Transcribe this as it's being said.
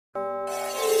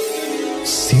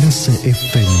සිරස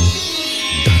FM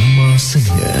ධර්මාසනය.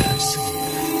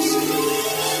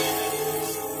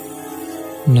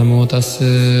 නමෝ තස්ස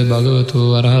භගවතු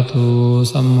අරහතු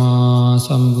සම්මා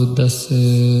සම්බුද්දස්ස.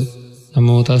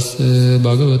 නමෝ තස්ස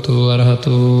භගවතු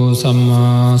අරහතු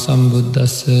සම්මා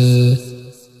සම්බුද්දස්ස.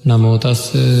 නමෝ තස්ස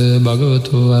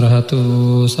භගවතු අරහතු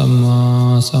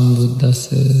සම්මා සම්බුද්දස්ස.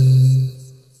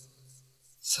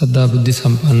 සද්ධා බුද්ධ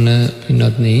සම්පන්න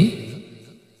පින්වත්නි,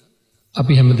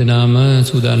 අපි හැමදෙනාම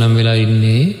සූදානම් වෙලා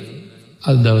ඉන්නේ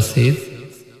අද දවසේ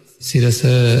සිරස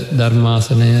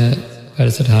ධර්මාසනය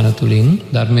වැඩසටහන තුලින්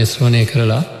ධර්මයේ ශ්‍රවණය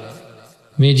කරලා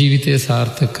මේ ජීවිතය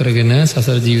සාර්ථක කරගෙන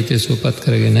සසර ජීවිතය සුවපත්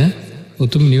කරගෙන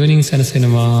උතුම් නිවනින්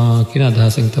සැනසෙනවා කියන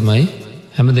අදහසින් තමයි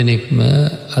හැමදෙනෙක්ම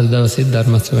අද දවසේ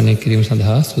ධර්ම ශ්‍රවණය කිරීම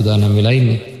සඳහා සූදානම් වෙලා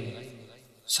ඉන්නේ.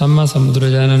 සම්මා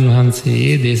සම්බුදුරජාණන්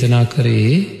වහන්සේ දේශනා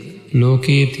කරේ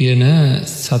ලෝකයේ තියෙන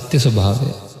සත්‍ය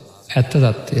ස්වභාවය, ඇත්ත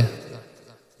తත්වය.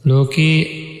 ලෝකේ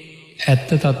ඇත්ත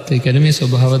తත්වය කියන්නේ මේ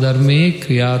ස්වභාව ධර්මයේ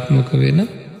ක්‍රියාත්මක වෙන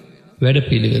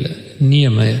වැඩපිළිවෙල,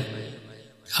 නියමය.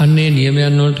 අන්නේ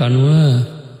නියමයන් වලට අනුව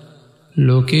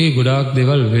ලෝකේ ගොඩාක්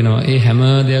දේවල් වෙනවා. ඒ හැම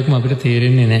දෙයක්ම අපිට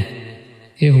තේරෙන්නේ නැහැ.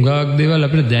 ඒ හුඟක් දේවල්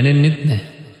අපිට දැනෙන්නෙත් නැහැ.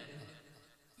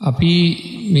 අපි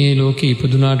මේ ලෝකේ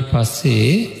ඉපදුනාට පස්සේ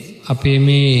අපේ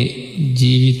මේ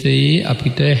ජීවිතයේ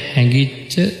අපිට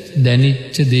හැඟිච්ච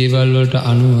දැනිච්ච දේවල් වලට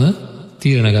අනුව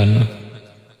තීරණ ගන්නවා.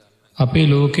 අපේ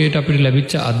ලෝකයට අපිට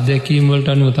ලැබිච්ච අත්දැකීම් වලට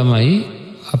අනුව තමයි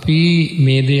අපි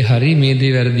මේ දේ හරි මේ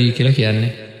දේ වැරදි කියලා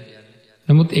කියන්නේ.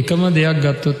 නමුත් එකම දෙයක්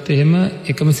ගත්තොත් එහෙම,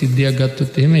 එකම සිද්ධියක්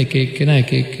ගත්තොත් එහෙම එක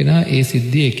එක්කෙනා ඒ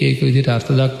සිද්ධිය එක එක විදිහට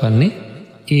අර්ථ දක්වන්නේ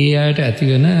ඒ අයට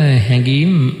ඇතිවෙන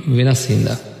හැඟීම් වෙනස්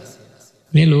හින්දා.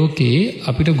 මේ ලෝකේ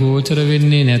අපිට ගෝචර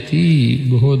වෙන්නේ නැති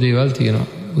බොහෝ දේවල් තියෙනවා.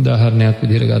 උදාහරණයක්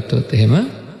විදිහට ගත්තොත් එහෙම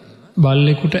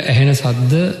බල්ලෙකුට ඇහෙන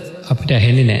ශබ්ද අපිට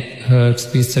ඇහෙන්නේ නැහැ. හර්ට්ස්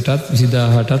 20ටත්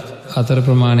 20000ටත් අතර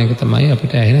ප්‍රමාණයක තමයි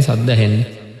අපිට ඇහෙන ශබ්ද ඇහෙන්නේ.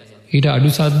 ඊට අඩු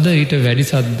ශබ්ද, ඊට වැඩි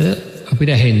ශබ්ද අපිට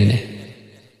ඇහෙන්නේ නැහැ.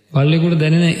 බල්ලෙකුට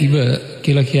දැනෙන ඉව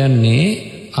කියලා කියන්නේ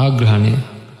ආග්‍රහණය.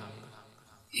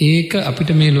 ඒක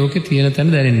අපිට මේ ලෝකේ තියෙන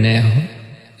තැන දැනෙන්නේ නැහැ.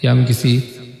 යම් කිසි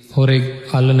හොරෙක්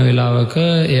අල්ලන වෙලාවක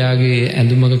එයාගේ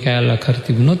ඇඳුමක කෑල්ලක් හරි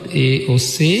තිබුණොත් ඒ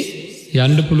ඔස්සේ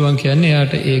යන්න පුළුවන් කියන්නේ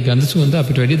එයාට ඒ ගඳ සුවඳ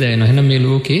අපිට වැඩි දැනෙනවා. එහෙනම් මේ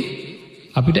ලෝකේ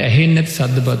අපිට ඇහෙන්නේ නැති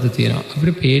ශබ්ද බද්ද තියෙනවා.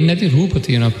 අපිට පේන්නේ නැති රූප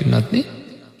තියෙනවා පින්නත් නේ.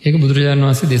 ඒක බුදුරජාණන්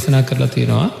වහන්සේ දේශනා කරලා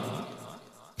තියෙනවා.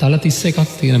 තල 31ක්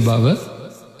තියෙන බව,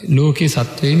 ලෝකේ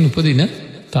සත්වයින් උපදින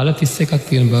තල 31ක්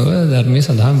තියෙන බව ධර්මයේ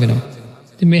සඳහන් වෙනවා.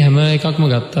 ඉතින් මේ හැම එකක්ම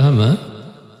ගත්තාම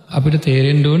අපිට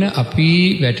තේරෙන්න ඕනේ අපි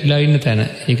වැටිලා ඉන්න තැන.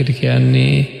 ඒකට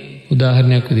කියන්නේ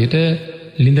උදාහරණයක් විදිහට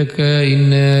ළිඳක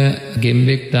ඉන්න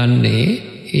ගෙම්බෙක් දන්නේ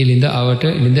ඒ ළිඳ අවට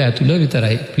ළිඳ ඇතුළ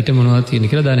විතරයි. පිට මොනවද තියෙන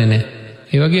කියලා දන්නේ නැහැ.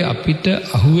 ඒ වගේ අපිට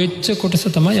අහුවෙච්ච කොටස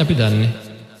තමයි අපි දන්නේ.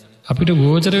 අපිට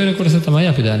ගෝචර වෙන කොටස තමයි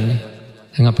අපි දන්නේ.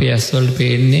 දැන් අපේ ඇස් වලට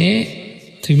පේන්නේ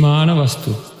ත්‍රිමාන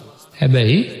වස්තු.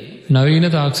 හැබැයි නවීන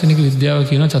තාක්ෂණික විද්‍යාව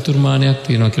කියන චතුර්මානයක්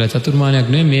තියෙනවා කියලා. චතුර්මානයක්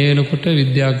නෙවෙයි, මේ වෙනකොට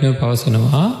විද්‍යාඥයෝ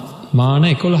පවසනවා මාන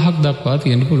 11ක් දක්වා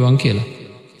තියෙන්න පුළුවන් කියලා.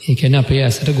 ඒ කියන්නේ අපේ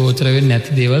ඇසට ගෝචර වෙන්නේ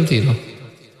නැති දේවල් තියෙනවා.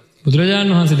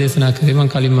 බුදුරජාණන් වහන්සේ දේශනා කරේ මම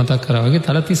කලින් මතක් කරා වගේ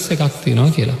තල 31ක්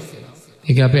තියෙනවා කියලා.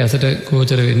 ඒක අපේ ඇසට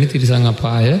ගෝචර වෙන්නේ තිරිසන්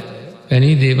අපාය වැනි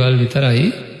දේවල් විතරයි.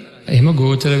 එහෙම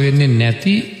ගෝචර වෙන්නේ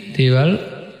නැති දේවල්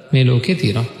මේ ලෝකේ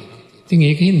තියෙනවා. ඉතින්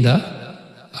ඒකින්ද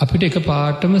අපිට එක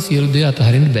පාටම සියලු දේ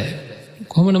අතහරින්න බෑ.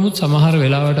 කොහොම නමුත් සමහර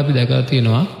වෙලාවට අපි දැකලා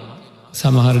තියෙනවා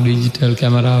සමහර ඩිජිටල්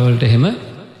කැමරා වලට එහෙම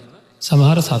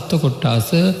සමහර සත්ව කොට්ටාස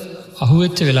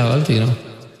අහුවෙච්ච වෙලාවල් තියෙනවා.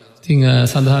 ඉතින්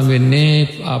සඳහන් වෙන්නේ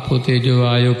ආපෝ තේජෝ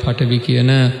වායෝ පඨවි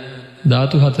කියන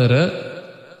ධාතු හතර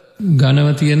ඝනව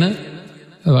තියෙන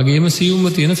වගේම සියුම්ව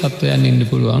තියෙන සත්වයන් ඉන්න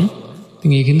පුළුවන්.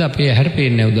 ඉතින් ඒකින්ද අපේ ඇහැට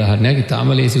පේන්නේ උදාහරණයක්, ඊටාම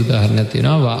ලේසි උදාහරණයක්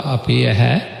තියෙනවා. අපේ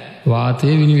ඇහැ වාතය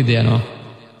විනිවිද යනවා,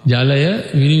 ජලය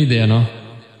විනිවිද යනවා.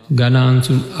 ඝන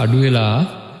අංශු අඩු වෙලා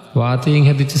වාතයෙන්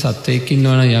හැදිච්ච සත්වයෙක්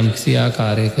ඉන්නවනම් යම් කිසි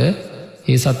ආකාරයක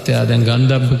ඒ සත්වයා දැන්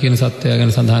ගන්ධබ්බ කියන සත්වයා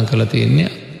ගැන සඳහන් කරලා තියෙන්නේ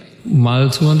මල්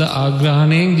සුවඳ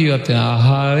ආග්‍රහණයෙන් ජීවත් වෙන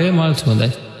ආහාරය මල් සුවඳයි.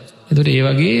 ඒතකොට ඒ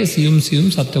වගේ සියුම්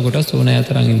සත්ව කොටස් ඕනෑ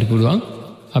තරම් ඉන්න පුළුවන්.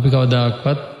 අපි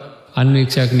කවදාකවත්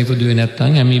අන්වීක්ෂයක් නිපදුවේ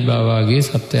නැත්නම් ඇමීබා වගේ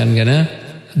සත්වයන් ගැන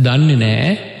දන්නේ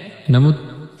නැහැ. නමුත්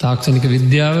තාක්ෂණික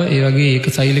විද්‍යාව ඒ වගේ ඒක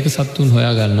සෛලික සත්තුන්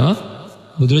හොයා ගන්නවා.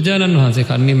 බුදුරජාණන් වහන්සේ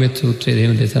කර්ණීයමෙත් සූත්‍රයේ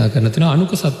දෙන දේශනා කරන තියෙනවා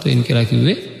අනුක සත්වයින් කියලා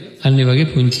කිව්වේ අන්නේ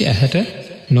වගේ පුංචි ඇහැට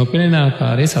නොපෙනෙන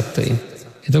ආකාරයේ සත්වයින්.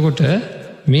 එතකොට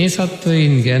මේ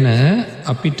සත්වයින් ගැන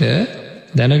අපිට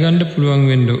දැනගන්න පුළුවන්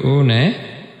වෙන්න ඕනේ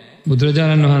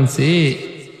බුදුරජාණන් වහන්සේ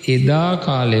එදා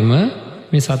කාලෙම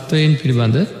මේ සත්වයින්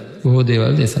පිළිබඳ බොහෝ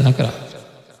දේවල් දේශනා කරා.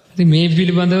 ඉතින් මේ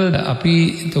පිළිබඳව අපි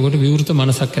එතකොට විවෘත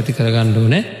මනසක් ඇති කරගන්න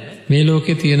ඕනේ. මේ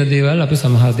ලෝකේ තියෙන දේවල් අපි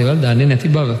සමහර දේවල් දන්නේ නැති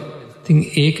බව. ඉතින්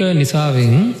ඒක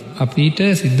නිසාවෙන් අපිට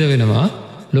සිද්ධ වෙනවා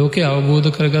ලෝකේ අවබෝධ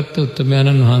කරගත්ත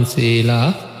උත්තමයන්න් වහන්සේලා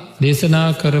දේශනා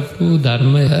කරපු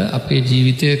ධර්මය අපේ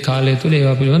ජීවිතය කාලය තුළ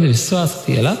ඒවා පිළිබඳ විශ්වාස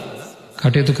තියලා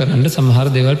කටයුතු කරන්න සමහර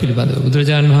දේවල් පිළිබඳව.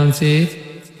 බුදුරජාණන් වහන්සේ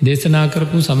දේශනා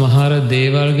කරපු සමහර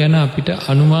දේවල් ගැන අපිට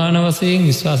අනුමාන වශයෙන්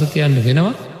විශ්වාස තියන්න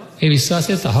වෙනවා. ඒ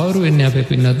විශ්වාසය තහවුරු වෙන්නේ අපේ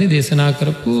පින්නත්නි දේශනා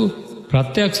කරපු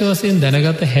ප්‍රත්‍යක්ෂ වශයෙන්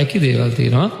දැනගත හැකි දේවල්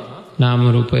තියෙනවා. නාම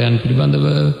රූපයන් පිළිබඳව,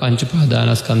 පංච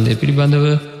උපාදානස්කන්ධය පිළිබඳව,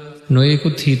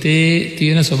 නොයෙකුත් හිතේ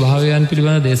තියෙන ස්වභාවයන්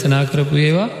පිළිබඳව දේශනා කරපු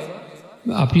ඒවා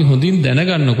අපි හොඳින්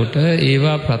දැනගන්නකොට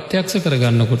ඒවා ප්‍රත්‍යක්ෂ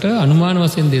කරගන්නකොට අනුමාන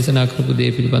වශයෙන් දේශනා කරපු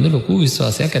දේ පිළිබඳ ලොකු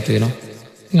විශ්වාසයක් ඇති වෙනවා.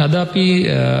 ඉතින් අද අපි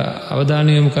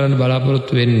අවධානය යොමු කරන්න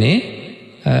බලාපොරොත්තු වෙන්නේ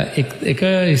එක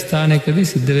ස්ථානයකදී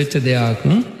සිද්ධ වෙච්ච දෙයක්.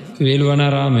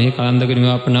 වේළුවනාරාමයේ කලන්දක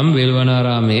නිවාප නම්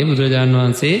වේළුවනාරාමයේ බුදුරජාණන්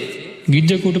වහන්සේ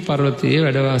ගිජ්ජකූට පර්වතයේ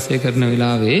වැඩ වාසය කරන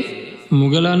වෙලාවේ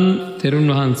මුගලන් තෙරුන්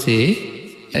වහන්සේ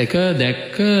එක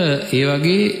දැක්ක ඒ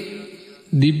වගේ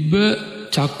දිබ්බ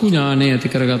චක්කු ඥානය ඇති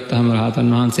කරගත්තාම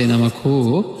රහතන් වහන්සේ නමක්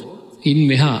හෝ ඉන්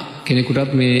මෙහා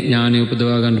කෙනෙකුටත් මේ ඥානය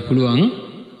උපදවා ගන්න පුළුවන්.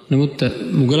 නමුත්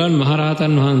මුගලන්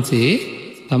මහරහතන් වහන්සේ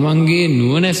තමන්ගේ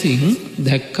නුවණැසින්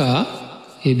දැක්කා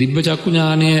ඒ දිබ්බ චක්කු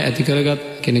ඥානය ඇති කරගත්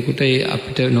කෙනෙකුට ඒ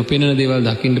අපිට නොපෙනෙන දේවල්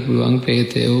දකින්න පුළුවන්.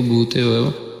 ප්‍රේතයෝ, භූතයෝ,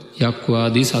 යක්ඛු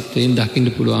ආදී සත්වයන් දකින්න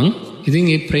පුළුවන්. ඉතින්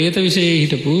මේ ප්‍රේත විශේෂයේ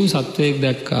හිටපු සත්වයෙක්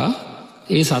දැක්කා.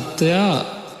 ඒ සත්වයා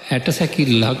ඇට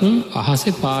සැකිල්ලක්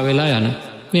අහසේ පාවෙලා යන.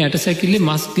 මේ ඇට සැකිල්ලේ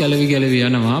මස් ගැලවි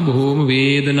යනවා. බොහෝම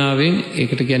වේදනාවෙන්,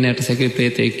 ඒකට කියන්නේ ඇට සැකිලි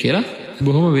ප්‍රේතෙක් කියලා.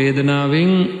 බොහෝම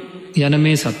වේදනාවෙන් යන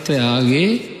මේ සත්වයාගේ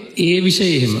ඒ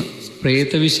විශේෂෙම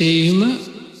ප්‍රේත විශේෂෙම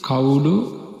කවුඩු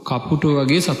කපුටු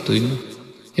වගේ සත්තු ඉන්නවා.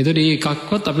 එතකොට මේ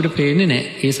එකක්වත් අපිට පේන්නේ නැහැ.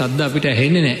 ඒ සද්ද අපිට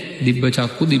ඇහෙන්නේ නැහැ. දිබ්බ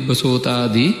චක්කු, දිබ්බ සෝත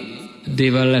ආදී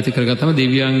දේවල් ඇති කරගත්තම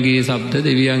දෙවියන්ගේ ශබ්ද,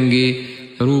 දෙවියන්ගේ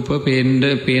රූප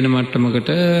පේන මට්ටමකට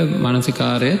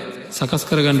මානසිකාරය සකස්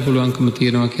කරගන්න පුළුවන්කම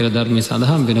තියෙනවා කියලා ධර්මයේ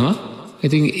සඳහන් වෙනවා.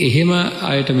 ඉතින් එහෙම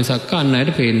අයට මිසක් අන්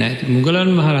අයට පේන්නේ නැහැ. මුගලන්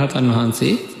මහරහතන්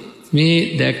වහන්සේ මේ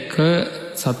දැක්ක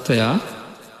සත්වයා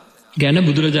ගැන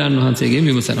බුදුරජාණන් වහන්සේගෙන්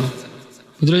විමසනවා.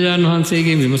 බුදුරජාණන්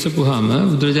වහන්සේගෙන් විමසපුවාම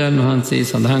බුදුරජාණන් වහන්සේ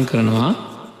සඳහන් කරනවා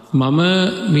මම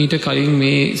මීට කලින්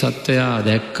මේ සත්වයා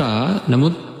දැක්කා.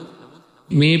 නමුත්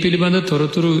මේ පිළිබඳ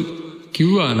තොරතුරු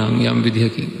කිව්වා නම් යම්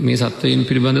විදිහකින් මේ සත්වයින්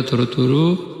පිළිබඳ තොරතුරු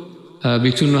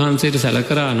භික්ෂුන් වහන්සේට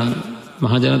සැලකරා නම්,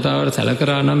 මහ ජනතාවට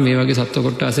සැලකරා නම් මේ වගේ සත්ව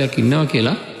කොට්ටාසයක් ඉන්නවා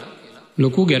කියලා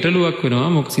ලොකු ගැටලුවක් වෙනවා.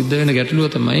 මොකද සිද්ධ වෙන ගැටලුව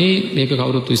තමයි මේක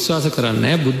කවුරුත් විශ්වාස කරන්නේ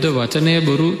නැහැ. බුද්ධ වචනය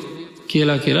බොරු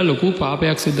කියලා ලොකු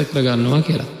පාපයක් සිද්ධ කරගන්නවා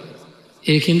කියලා.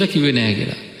 ඒකින්ද කිව්වේ නැහැ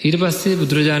කියලා. ඊට පස්සේ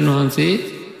බුදුරජාණන් වහන්සේ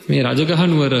මේ රජගහ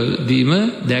නුවරදීම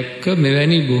දැක්ක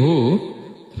මෙවැනි බොහෝ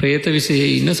ප්‍රේත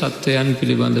විශේෂයේ ඉන්න සත්වයන්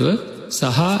පිළිබඳව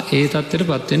සහ ඒ තත්ත්වයට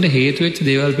පත් වෙන්න හේතු වෙච්ච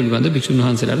දේවල් පිළිබඳව භික්ෂුන්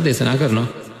වහන්සේලාට දේශනා කරනවා.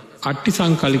 අට්ටි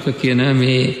සංකල්ප කියන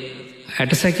මේ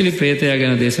ඇටසැකිලි ප්‍රේතය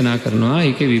ගැන දේශනා කරනවා.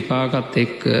 ඒකේ විපාකත්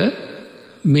එක්ක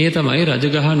මේ තමයි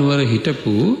රජගහ නුවර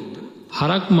හිටපු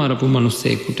හරක් මරපු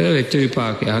මිනිස්සෙකුට වෙච්ච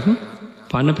විපාකයක්.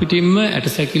 පන පිටින්ම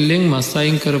ඇටසැකිල්ලෙන් මස්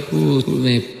අයින් කරපු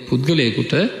මේ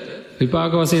පුද්ගලයෙකුට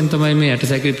විපාක වශයෙන් තමයි මේ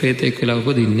ඇටසැකිලි ප්‍රේතෙක් වෙලා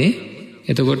උපදින්නේ.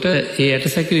 එතකොට ඒ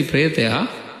ඇටසැකිලි ප්‍රේතයා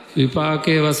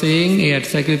විපාකයේ වශයෙන් ඒ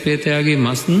ඇටසැකිලි ප්‍රේතයාගේ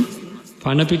මස්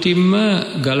පන පිටින්ම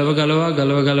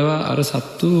ගලවා අර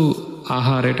සත්තු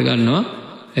ආහාරයට ගන්නවා.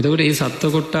 එතකොට මේ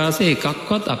සත්ව කොට්ටාසේ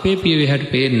එකක්වත් අපේ පියවිහැට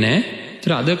පේන්නේ නැහැ.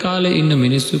 ඒතර අද කාලේ ඉන්න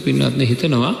මිනිස්සු පින්වත්නි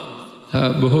හිතනවා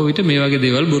බොහෝ විට මේ වගේ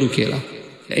දේවල් බොරු කියලා.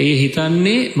 ඒ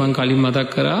හිතන්නේ මං කලින් මතක්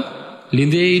කරා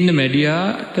ලිඳේ ඉන්න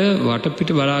මැඩියාට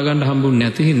වටපිට බලා ගන්න හම්බුනේ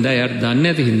නැති හින්දා, එයාට දන්නේ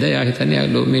නැති හින්දා එයා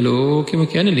හිතන්නේ මේ ලෝකෙම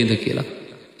කියන්නේ ලිඳ කියලා.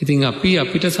 ඉතින්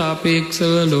අපිට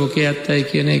සාපේක්ෂව ලෝකයේ ඇත්තයි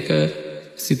කියන එක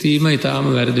සිතීම ඊටාම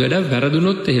වැරදි වැඩක්.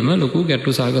 වැරදුනොත් එහෙම ලොකු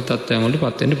ගැටලු සහගත තත්ත්වයන් වලට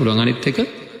පත් වෙන්න පුළුවන්. අනිත් එක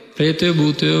ප්‍රේතයෝ,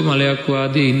 භූතයෝ, මලයක්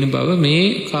වාදී ඉන්න බව මේ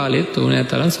කාලෙත් ඕනෑ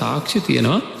තරම් සාක්ෂි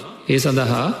තියෙනවා. ඒ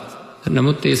සඳහා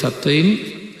නමුත් ඒ සත්වයින්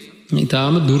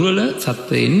ඊටාම දුර්වල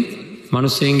සත්වයින්.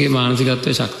 මිනිස්සුන්ගේ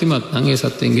මානසිකත්වයේ ශක්තිමත් නම් ඒ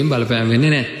සත්වයින්ගෙන් බලපෑම්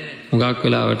වෙන්නේ නැහැ. මුගක්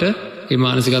වෙලාවට ඒ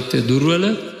මානසිකත්වයේ දුර්වල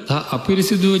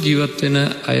අපිරිසිදුව ජීවත් වෙන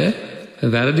අය,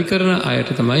 වැරදි කරන අයට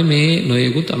තමයි මේ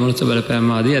නොයෙකුත් අමනුෂ්‍ය බලපෑම්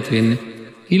ආදී ඇති වෙන්නේ.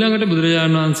 ඊළඟට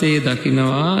බුදුරජාණන් වහන්සේ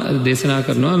දකින්නවා, දේශනා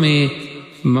කරනවා මේ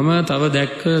මම තව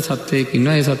දැක්ක සත්වයෙක්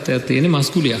ඉන්නවා. ඒ සත්වයා තියෙන්නේ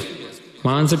මස්කුලියක්,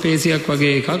 මාංශ පේශියක්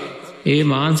වගේ එකක්. ඒ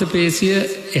මාංශ පේශිය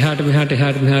එහාට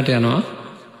මෙහාට යනවා.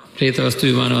 ප්‍රේත වස්තු,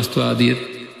 විමාන වස්තු ආදී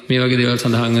මේ වගේ දේවල්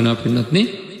සඳහන් වෙනවා පින්නත්නේ.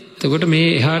 එතකොට මේ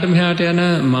එහාට මෙහාට යන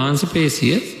මාංශ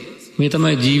පේශිය මේ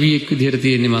තමයි ජීවියෙක් විදිහට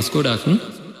තියෙන්නේ මස් ගොඩක්.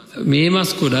 මේ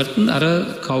මස් ගොඩත් අර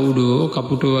කවුඩෝ,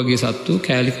 කපුටෝ වගේ සත්තු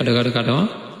කෑලි කඩනවා.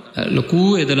 ලොකු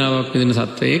වේදනාවක් විඳින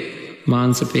සත්වයෙක්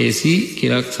මාංශ පේශි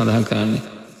කියලා සඳහන් කරන්නේ.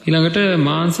 ඊළඟට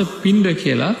මාංශ පිණ්ඩ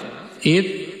කියලා ඒත්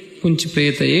පුංචි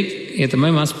ප්‍රේතයෙක් ඒ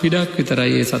තමයි මස් පිඩක්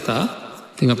විතරයි ඒ සතා.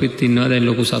 ඉතින් අපිත් ඉන්නවා දැන්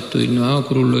ලොකු සත්තු ඉන්නවා,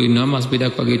 කුරුල්ලෝ ඉන්නවා, මස්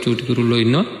පිඩක් වගේ චූටි කුරුල්ලෝ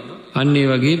ඉන්නවා. අන්න ඒ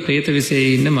වගේ പ്രേත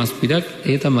විශේෂයේ ඉන්න මස් පිඩක්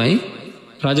ඒ තමයි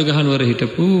රජගහනුවර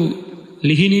හිටපු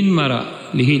ලිහිණින් මරා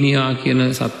ලිහිණියා කියන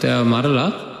සත්වයා මරලා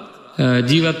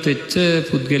ජීවත් වෙච්ච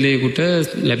පුද්ගලයෙකුට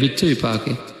ලැබිච්ච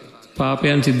විපාකේ.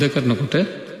 පාපයන් සිද්ධ කරනකොට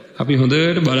අපි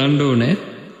හොඳට බලන්න ඕනේ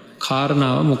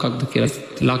කාරණාව මොකක්ද කියලා.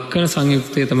 ලක්කන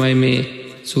සංයුක්තය තමයි මේ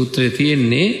සූත්‍රයේ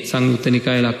තියෙන්නේ. සංයුත්ත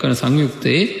නිකායේ ලක්කන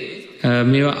සංයුක්තේ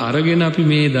මේවා අරගෙන අපි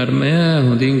මේ ධර්මය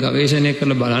හොඳින් ගවේෂණය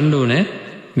කරලා බලන්න ඕනේ.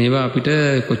 මේවා අපිට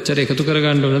කොච්චර එකතු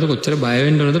කරගන්න ඕනද, කොච්චර බය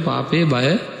වෙන්න ඕනද, පාපේ බය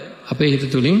අපේ හිත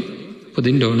තුලින්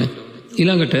උපදින්න ඕනේ.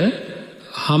 ඊළඟට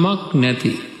හමක්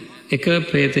නැති එක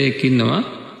പ്രേතයෙක් ඉන්නවා.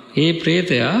 ඒ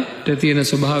പ്രേතයාට තියෙන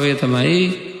ස්වභාවය තමයි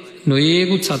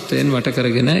නොයේකුත් සත්වයන් වට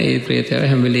කරගෙන ඒ പ്രേතයාව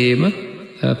හැම වෙලේම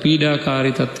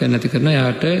පීඩාකාරී තත්ත්වයන් නැති කරන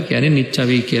යාට කියන්නේ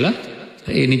නිච්චවි කියලා.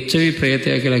 ඒ නිච්චවි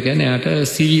പ്രേතයා කියලා කියන්නේ යාට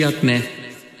සීවියක් නැහැ.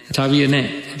 චවිය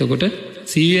නැහැ. එතකොට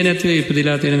සීවිය නැතිව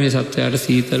ඉපදිලා තියෙන මේ සත්වයාට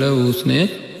සීතල උෂ්ණය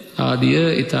ආදිය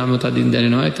ඊටාම තදින්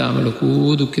දැනෙනවා. ඊටාම ලොකු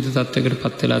දුක්ඛිත තත්ත්වයකට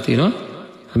පත් වෙලා තියෙනවා.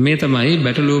 මේ තමයි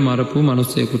බැටළුව මරපු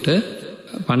මිනිස්සෙකුට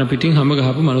පණ පිටින් හැම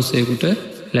ගහපු මිනිස්සෙකුට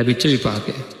ලැබිච්ච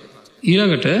විපාකය.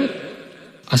 ඊළඟට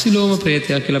අසිලෝම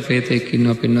പ്രേතයා කියලා പ്രേතෙක්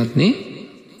ඉන්නවා පින්වත්නි.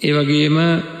 ඒ වගේම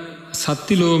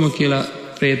සත්තිලෝම කියලා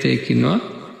പ്രേතෙක් ඉන්නවා.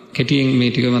 කෙටියෙන්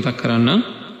මේ ටික මතක් කරන්නම්.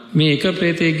 මේ එක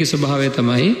പ്രേතයෙක්ගේ ස්වභාවය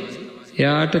තමයි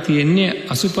එයාට තියෙන්නේ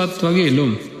අසුපත් වගේ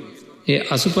ලොම්. ඒ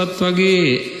අසුපත් වගේ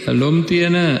ලොම්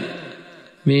තියෙන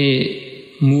මේ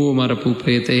මුව මරපු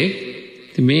പ്രേතයෙක්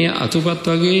මේ අසුපත්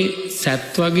වගේ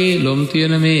සැත් වගේ ලොම්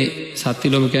තියෙන මේ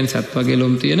සත්තිලෝම කියන්නේ සැත් වගේ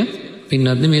ලොම් තියෙන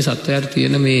පින්නත් මේ සත්වයාට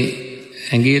තියෙන මේ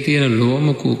ඇඟේ තියෙන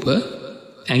ලෝම කූප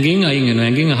ඇඟෙන් අයින් වෙනවා.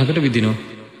 ඇඟෙන් අහකට විදිනවා.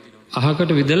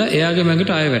 අහකට විදලා එයාගේ මඟට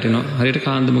ආය වැටෙනවා. හරියට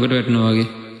කාන්දමකට වැටෙනවා වගේ.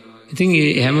 ඉතින්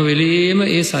ඒ හැම වෙලෙම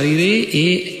ඒ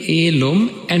ශරීරයේ ඒ ලොම්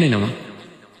ඇනෙනවා.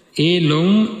 ඒ ලොම්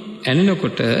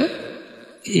ඇනෙනකොට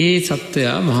ඒ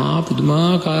සත්වයා මහා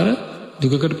පුදුමාකාර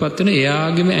දුකකටපත් වෙන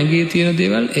එයාගේම ඇඟේ තියෙන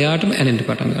දේවල් එයාටම ඇනෙන්න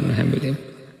පටන් ගන්නවා හැම වෙලේම.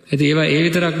 ඉතින් ඒවා ඒ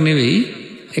විතරක් නෙවෙයි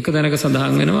එක තැනක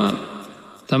සඳහන් වෙනවා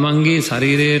තමන්ගේ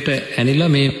ශරීරයට ඇනිලා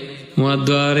මේ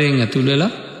මුවද්වාරයෙන් ඇතුල්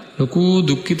වෙලා ලොකු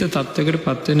දුක්ඛිත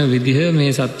තත්ත්වයකටපත් වෙන විදිහ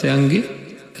මේ සත්වයන්ගේ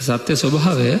සත්‍ය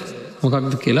ස්වභාවය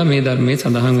මොකක්ද කියලා මේ ධර්මයේ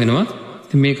සඳහන් වෙනවා.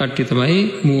 ඉතින් මේ කට්ටිය තමයි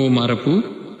මුව මරපු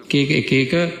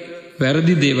එක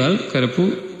වැරදි දේවල් කරපු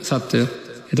සත්වය.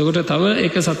 එතකොට තව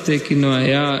එක සත්වයෙක් ඉන්නවා.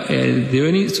 එයා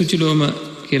දෙවෙනි සුචිලෝම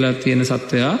කියලා තියෙන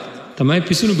සත්වයා තමයි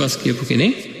පිසුණු බස් කියපු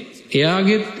කෙනෙක්.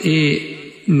 එයාගෙත් ඒ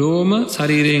ලෝම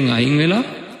ශරීරයෙන් අයින් වෙලා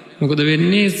මොකද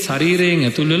වෙන්නේ? ශරීරයෙන්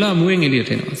ඇතුල් වෙලා මුවෙන්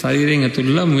එළියට එනවා. ශරීරයෙන් ඇතුල්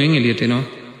වෙලා මුවෙන් එළියට එනවා.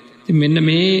 ඉතින් මෙන්න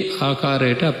මේ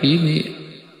ආකාරයට අපි මේ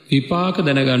විපාක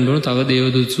දැනගන්න ඕන. තව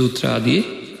දේවදූත සූත්‍ර ආදී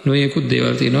නොයෙකුත්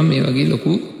දේවල් තියෙනවා. මේ වගේ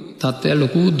ලොකු තත්ත්වයක්,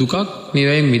 ලොකු දුකක්,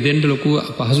 මේවායින් මිදෙන්න ලොකු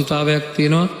අපහසුතාවයක්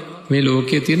තියෙනවා. මේ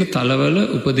ලෝකයේ තියෙන තලවල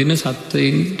උපදින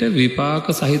සත්වයින්ට විපාක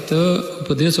සහිතව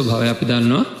උපදින ස්වභාවය අපි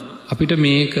දන්නවා. අපිට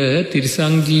මේක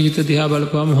තිරිසන් ජීවිත දිහා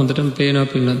බලපුවම හොඳටම පේනවා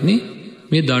පින්නත්නි.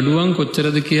 මේ දඬුවම්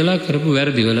කොච්චරද කියලා කරපු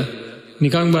වැරදිවල.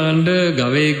 නිකන් බලන්න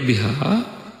ගවයෙක් දිහා.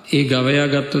 ඒ ගවයා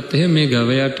ගත්තොත් එහෙම මේ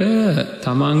ගවයාට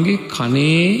තමන්ගේ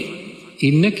කනේ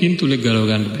ඉන්න කින්තුලෙක් ගලව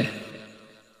ගන්න බෑ.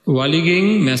 වලිගෙන්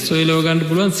මැස්සෝ එලව ගන්න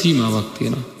පුළුවන් සීමාවක්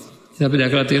තියෙනවා. ඉතින් අපි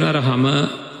දැකලා තියෙනවා අර හැම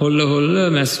හොල්ල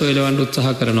මැස්සෝ එලවන්න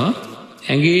උත්සාහ කරනවා.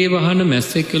 ඇඟේ වහන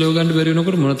මැස්සෙක් එලව ගන්න බැරි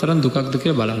වෙනකොට මොනතරම් දුකක්ද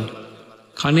කියලා බලන්න.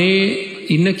 කනේ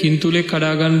ඉන්න කින්තුලෙක්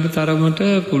කඩා ගන්න තරමට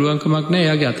පුළුවන්කමක් නැහැ.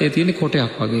 එයාගේ අතේ තියෙන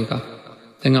කොටයක් වගේ එකක්.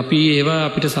 දැන් අපි ඒවා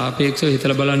අපිට සාපේක්ෂව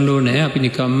හිතලා බලන්න ඕනේ. අපි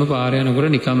නිකම්ම පාර යනකොට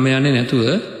නිකම්ම යන්නේ නැතුව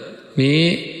මේ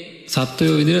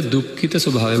සත්වයෝ විදිහට දුක්ඛිත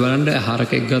ස්වභාවය බලන්න.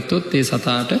 හරකෙක් ගත්තොත් ඒ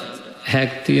සතාට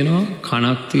ඇහැක් තියෙනවා,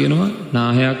 කනක් තියෙනවා,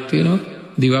 නාහයක් තියෙනවා,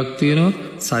 දිවක් තියෙනවා,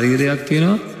 ශරීරයක්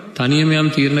තියෙනවා, තනියම යම්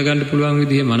තීරණ ගන්න පුළුවන්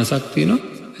විදිහේ මනසක් තියෙනවා.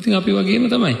 ඉතින් අපි වගේම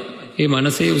තමයි. මේ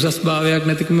මනසේ උසස් භාවයක්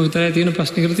නැතිකම විතරයි තියෙන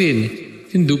ප්‍රශ්නයකට තියෙන්නේ.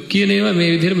 ඉතින් දුක් කියන ඒවා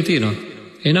මේ විදිහටම තියෙනවා.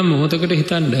 එහෙනම් මොහොතකට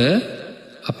හිතන්න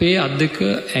අපේ අත් දෙක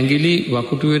ඇඟිලි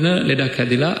වකුටු වෙන ලෙඩක්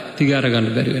හැදිලා තිගාර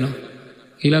ගන්න බැරි වෙනවා.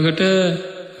 ඊළඟට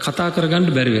කතා කරගන්න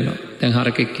බැරි වෙනවා. දැන්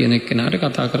හරකෙක් කියන එක්කෙනාට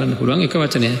කතා කරන්න පුළුවන් එක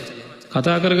වචනයක්.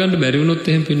 කතා කරගන්න බැරි වුණොත්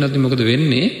එහෙම පින්නත් මොකද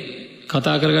වෙන්නේ?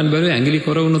 කතා කරගන්න බැරුව ඇඟිලි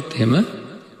කොර වුණොත් එහෙම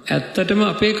ඇත්තටම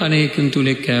අපේ කනේ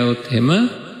කින්තුලෙක් කෑවොත් එහෙම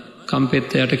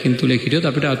කම්පෙත්තයට කින්තුලෙක් හිටියොත්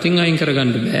අපිට අතින් අයින්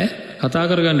කරගන්න බෑ. කතා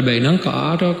කරගන්න බැයි නම්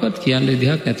කාටවත් කියන්න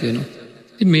විදිහක් නැති වෙනවා.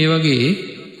 ඉතින් මේ වගේ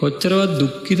කොච්චරවත්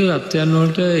දුක්ඛිත තත්ත්වයන්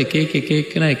වලට එක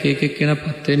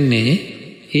එක්කෙනාපත් වෙන්නේ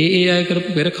ඒ අය කරපු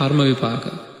පෙර කර්ම විපාක.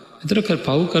 ඒතර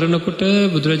පව් කරනකොට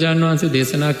බුදුරජාණන් වහන්සේ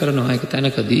දේශනා කරනවා එක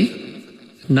තැනකදී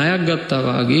ණයක් ගත්තා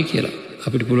වාගේ කියලා.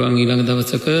 අපිට පුළුවන් ඊළඟ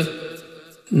දවසක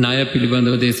ණය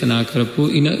පිළිබඳව දේශනා කරපු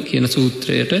ඉන කියන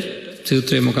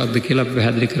සූත්‍රය මොකක්ද කියලා අපි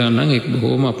පැහැදිලි කරන්නම්. ඒක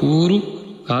බොහොම අපූර්ව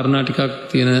කාරණා ටිකක්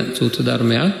තියෙන සූත්‍ර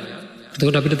ධර්මයක්.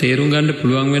 එතකොට අපිට තේරුම් ගන්න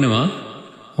පුළුවන් වෙනවා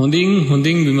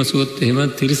හොඳින් විමසුවොත් එහෙම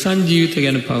තිරිසන් ජීවිත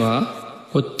ගැන පවා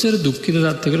කොච්චර දුක්ඛිත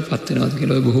තත්ත්වයකට පත් වෙනවද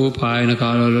කියලා. ඔය බොහෝ පායන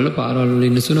කාලවල වල පාරවල් වල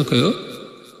ඉන්න සුනකයෝ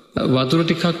වතුර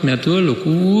ටිකක් නැතුව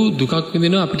ලොකු දුකක්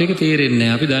විඳිනවා. අපිට ඒක තේරෙන්නේ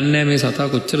නැහැ. අපි දන්නේ නැහැ මේ සතා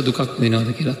කොච්චර දුකක්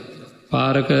විඳිනවද කියලා.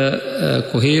 පාරක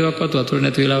කොහේවත් වතුර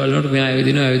නැති වෙලාවල් වලට මෙයා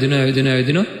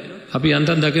ඇවිදිනවා. අපි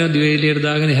යන්තම් දකින දිවේ එළියට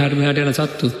දාගෙන එහාට මෙහාට යන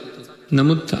සත්තු.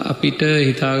 නමුත් අපිට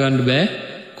හිතා ගන්න බෑ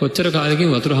කොච්චර කාලෙකින්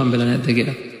වතුර හම්බෙලා නැද්ද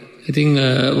කියලා. ඉතින්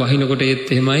වහිනකොට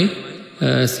ඒත් එහෙමයි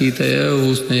සීතය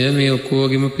උෂ්ණය මේ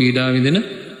ඔක්කොගෙම පීඩා විඳින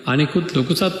අනිකුත්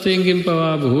ලොකු සත්වයන්ගෙන්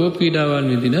පවා බොහෝ පීඩාවන්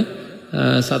විඳින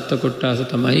සත්ත්ව කොට්ටාස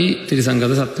තමයි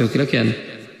ත්‍රිසංගත සත්වයෝ කියලා කියන්නේ.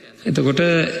 එතකොට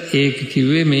ඒක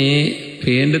කිව්වේ මේ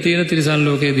පේන්න තියෙන ත්‍රිසන්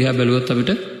ලෝකයේ දිහා බැලුවොත්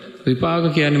අපිට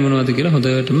විපාක කියන්නේ මොනවද කියලා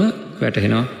හොඳටම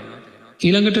වැටහෙනවා.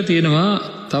 ඊළඟට තියෙනවා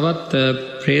තවත්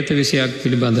പ്രേත විෂයක්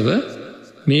පිළිබඳව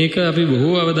මේක අපි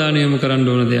බොහෝ අවධානය යොමු කරන්න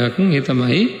ඕන දෙයක්. ඒ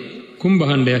තමයි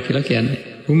කුම්භාණ්ඩයක් කියලා කියන්නේ.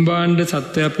 කුම්භාණ්ඩ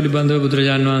සත්වයා පිළිබඳව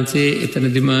බුදුරජාණන් වහන්සේ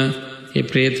එතනදිම මේ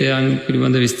പ്രേතයන්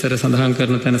පිළිබඳ විස්තර සඳහන්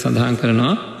කරන තැන සඳහන්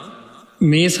කරනවා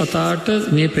මේ සතාට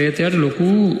මේ പ്രേතයාට ලොකු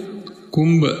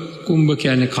කුම්භ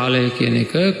කියන්නේ කාලය කියන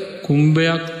එක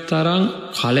කුම්භයක් තරම්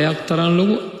කලයක් තරම්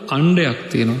ලොකු අණ්ඩයක්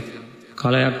තියෙනවා.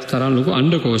 කලයක් තරම් ලොකු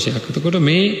අණ්ඩකෝෂයක්. එතකොට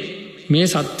මේ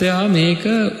සත්වයා මේක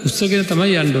උස්සගෙන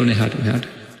තමයි යන්න ඕනේ එහාට මෙහාට.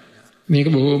 මේක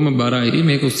බොහොම බරයි.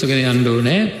 මේක උස්සගෙන යන්න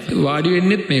ඕනේ. වාඩි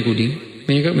වෙන්නෙත් මේක උඩින්.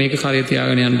 මේක කරේ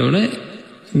තියාගෙන යන්න ඕනේ.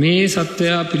 මේ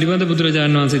සත්වයා පිළිබඳ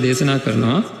බුදුරජාණන් වහන්සේ දේශනා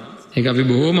කරනවා. ඒක අපි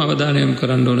බොහොම අවධානය යොමු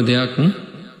කරන්න ඕන දෙයක්.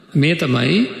 මේ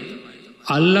තමයි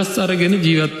අල්ලස් අරගෙන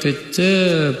ජීවත් වෙච්ච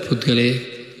පුද්ගලයෙක්.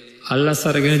 අල්ලස්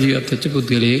අරගෙන ජීවත් වෙච්ච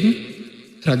පුද්ගලයෙක්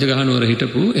රජගහ නුවර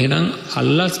හිටපු. එහෙනම්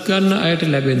අල්ලස් ගන්න අයට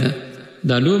ලැබෙන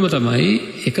දඬුවම තමයි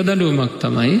එක දඬුවමක්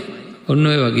තමයි ඔන්න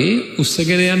ඔය වගේ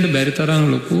උස්සගෙන යන්න බැරි තරම්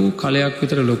ලොකු කලයක්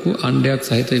විතර ලොකු අණ්ඩයක්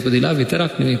සහිතව ඉපදිලා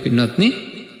විතරක් නෙවෙයි පින්වත්නි.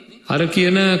 අර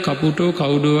කියන කපුටෝ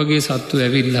කවුඩෝ වගේ සත්තු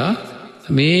ඇවිල්ලා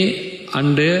මේ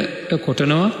අණ්ඩයට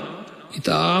කොටනවා.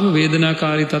 ඊටාම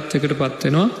වේදනාකාරී තත්යකට පත්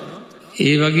වෙනවා.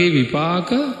 ඒ වගේ විපාක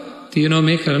තියෙනවා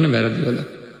මේ කරන වැරදිවල.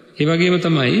 ඒ වගේම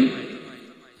තමයි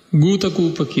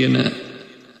ගූතකූප කියන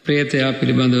പ്രേතයා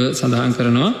පිළිබඳව සඳහන්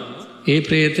කරනවා. ඒ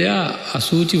പ്രേතයා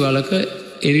අසූචි වලක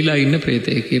එරිලා ඉන්න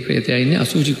പ്രേතයෙක්. ඒ പ്രേතයා ඉන්නේ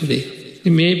අසූචි කුඩේ.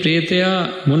 ඉතින් මේ പ്രേතයා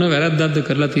මොන වැරද්දක්ද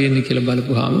කරලා තියෙන්නේ කියලා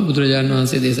බලපුවාම බුදුරජාණන්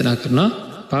වහන්සේ දේශනා කරනවා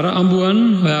පර අඹුවන්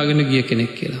හොයාගෙන ගිය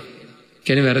කෙනෙක් කියලා.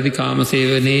 කියන්නේ වැරදි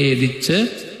කාමසේවනයේ යෙදිච්ච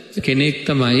කෙනෙක්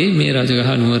තමයි මේ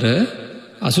රජගහ නුවර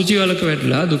අසුචි වලක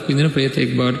වැටලා දුක් විඳින പ്രേතෙක්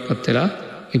බවට පත් වෙලා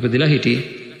ඉපදිලා හිටියේ.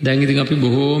 දැන් ඉතින් අපි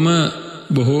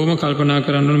බොහෝම කල්පනා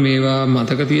කරන්න ඕන මේවා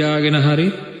මතක තියාගෙන හරි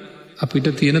අපිට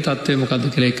තියෙන තත්ත්වය මොකද්ද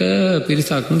කියලා. එක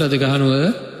පිරිසක් රජගහ නුවර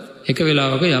එක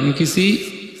වෙලාවක යම්කිසි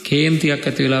කේන්තියක්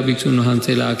ඇති වෙලා භික්ෂුන්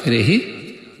වහන්සේලා කෙරෙහි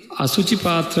අසුචි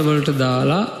පාත්‍ර වලට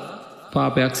දාලා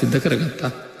පාපයක් සිද්ධ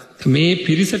කරගත්තා. මේ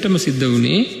පිරිසටම සිද්ධ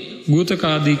වුණේ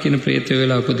ගූතකාදී කියන പ്രേතය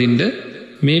වෙලා උපදින්න.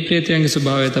 මේ പ്രേතයන්ගේ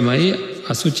ස්වභාවය තමයි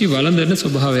අසුචි වළඳන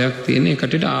ස්වභාවයක් තියෙන.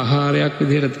 ඒකට ආහාරයක්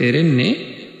විදිහට තේරෙන්නේ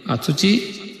අසුචි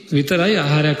විතරයි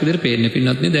ආහාරයක් විදිහට පේන්නේ.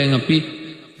 පින්නත් නේ දැන් අපි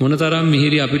මොනතරම්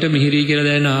මිහිරි අපිට මිහිරි කියලා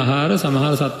දැනෙන ආහාර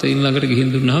සමහර සත්වයින් ළඟට ගිහින්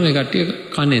දුන්නාම ඒ කට්ටිය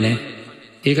කන්නේ නැහැ.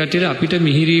 ඒ කට්ටියට අපිට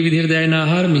මිහිරි විදිහට දැනෙන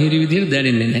ආහාර මිහිරි විදිහට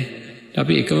දැනෙන්නේ නැහැ.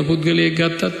 අපි එකම පුද්ගලයෙක්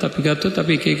ගත්තත් අපි ගත්තොත්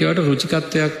අපි එක එක ඒවාට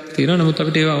රුචිකත්වයක් තියෙනවා. නමුත්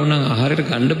අපිට ඒවා ඕනනම් ආහාරයට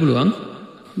ගන්න පුළුවන්.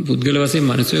 පුද්ගල වශයෙන්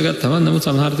මිනිස්සු ගත්තම නමුත්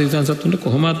සමහර තිරිසන් සත්තුන්ට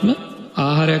කොහොමත්ම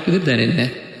ආහාරයක් විදිහට දැනෙන්නේ නැහැ.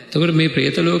 එතකොට මේ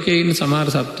പ്രേත ලෝකයේ ඉන්න සමහර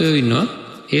සත්වයෝ ඉන්නවා.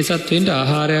 ඒ සත්වෙන්ට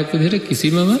ආහාරයක් විදිහට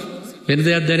කිසිමම වෙන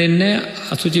දෙයක් දැනෙන්නේ නැහැ.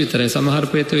 අසුචි විතරයි. සමහර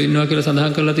പ്രേතයෝ ඉන්නවා කියලා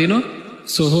සඳහන් කරලා තියෙනවා.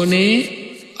 සොහොනේ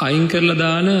අයින් කරලා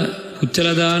දාන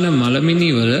පුච්චලා දාන මලමිනි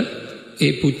වල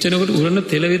ඒ පුච්චනකොට උරන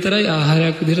තෙල විතරයි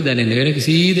ආහාරයක් විදිහට දැනෙන්නේ. වෙන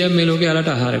කිසි දෙයක් මේ ලෝකේ යාලට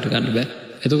ආහාරයට ගන්න බෑ.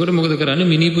 එතකොට මොකද කරන්නේ?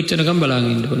 මිනි පුච්චනකම්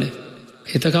බලාගෙන ඉන්න ඕනේ.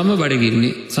 එතකම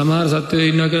බඩගින්නේ. සමහර සත්වයෝ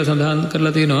ඉන්නවා කියලා සඳහන්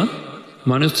කරලා තියෙනවා.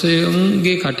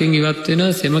 මිනිස්සුන්ගේ කටින් ඉවත් වෙන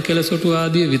සෙම කෙලසොටු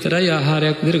ආදී විතරයි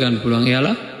ආහාරයක් විදිහට ගන්න පුළුවන්.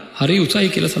 එයාලා හරි උසයි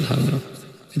කියලා සඳහන් කරනවා.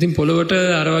 ඉතින් පොළොවට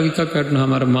අර වගේ එකක්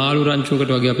වැටුනහම අර මාළු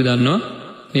රංචුවකට වගේ අපි දන්නවා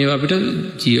මේවා අපිට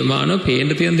ජීවමානව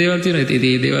පේන්න තියෙන දේවල් තියෙනවා. ඉතින්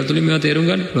මේ දේවල් තුලින් මේවා තේරුම්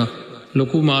ගන්න පුළුවන්.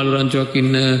 ලොකු මාළු රංචුවක්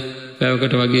ඉන්න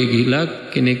වැවකට වගේ ගිහිලා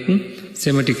කෙනෙක්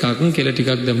සෙම ටිකක් කෙල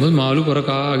ටිකක් දැම්මොත් මාළු පොර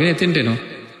කාගෙන එතෙන්ට එනවා.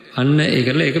 අන්න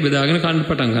ඒකලා ඒක බෙදාගෙන කන්න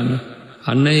පටන් ගන්නවා.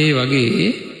 අන්න ඒ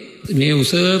වගේ මේ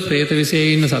උස പ്രേත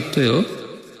විශේෂයේ ඉන්න සත්වයෝ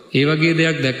ඒ වගේ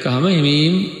දෙයක් දැක්කහම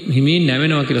හිමින්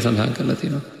නැවෙනවා කියලා සඳහන් කරලා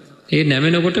තියෙනවා. ඒ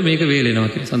නැවෙනකොට මේක වේලෙනවා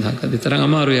කියලා සඳහන් කරලා. ඒ තරම්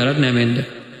අමාරුයි යාලට නැවෙන්න.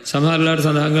 සමහර වෙලාවට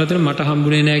සඳහන් කරලා තියෙනවා මට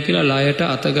හම්බුනේ නැහැ කියලා ලායට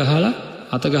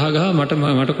අත ගහ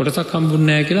මට කොටසක් හම්බුනේ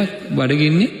නැහැ කියලා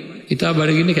බඩගින්නේ ඉතා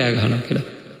බඩගින්නේ කෑ ගහනවා කියලා.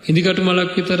 හිඳිකටු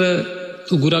මලක් විතර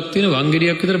උගුරක් තියෙන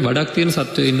වංගෙඩියක් විතර බඩක් තියෙන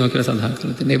සත්වයෝ ඉන්නවා කියලා සඳහන්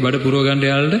කරලා තියෙනවා. මේ බඩ පුරව ගන්න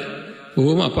යාලට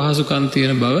බොහොම අපහසුකම්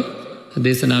තියෙන බව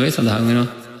දේශනාවේ සඳහන් වෙනවා.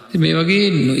 මේ වගේ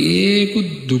නොයෙකුත්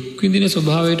දුක් විඳින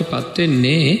ස්වභාවයට පත්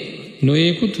වෙන්නේ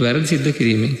නොයෙකුත් වැරදි සිද්ධ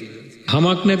කිරීමෙන්.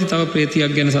 හමක් නැති තව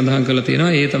ප්‍රේතියක් ගැන සඳහන් කරලා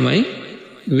තියෙනවා. ඒ තමයි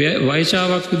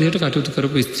වෛශාවක් විදිහට කටයුතු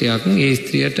කරපු ස්ත්‍රියක්. ඒ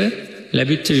ස්ත්‍රියට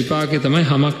ලැබිච්ච විපාකය තමයි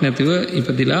හමක් නැතිව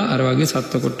ඉපදිලා අර වගේ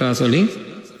සත්ව කොට්ටාස වලින්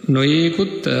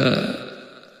නොයෙකුත්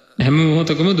හැම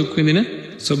මොහොතකම දුක් විඳින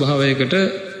ස්වභාවයකට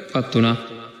පත් වුණා.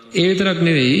 ඒ විතරක්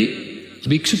නෙවෙයි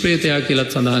භික්ෂු ප්‍රේතයා කියලාත්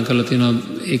සඳහන් කරලා තියෙනවා.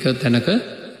 ඒක තැනක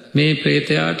මේ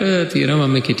ප්‍රේතයාට තියෙනවා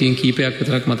මම කෙටියෙන් කීපයක්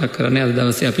විතරක් මතක් කරන්නේ. අද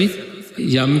දවසේ අපි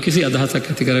යම් කිසි අදහසක්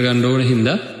ඇති කරගන්න ඕන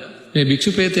හින්දා මේ භික්ෂු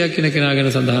ප්‍රේතයා කියන කෙනා ගැන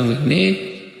සඳහන් වෙන්නේ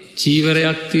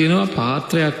චීවරයක් තියෙනවා,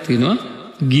 පාත්‍රයක් තියෙනවා,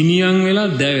 ගිනියම්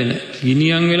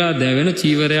වෙලා දැවෙන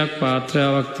චීවරයක්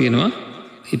පාත්‍රාවක් තියෙනවා.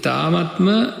 ඊටාත්ම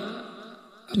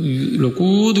ලොකු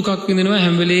දුකක් විඳිනවා,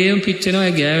 හැම වෙලේම පිච්චෙනවා.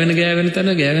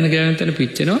 ගෑවෙන තැන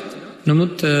පිච්චෙනවා.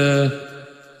 නමුත්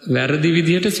වැරදි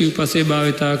විදිහට සිව්පස්සේ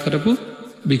භාවිතා කරපු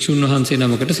භික්ෂුන් වහන්සේ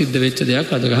නමකට සිද්ධ වෙච්ච දෙයක්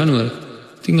රජගහ නුවර.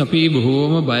 ඉතින් අපි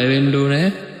බොහෝම බය වෙන්න ඕනේ.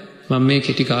 මම මේ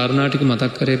කෙටි කාරණා ටික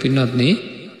මතක් කරේ පින්නත් නේ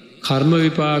කර්ම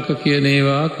විපාක කියන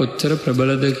ඒවා කොච්චර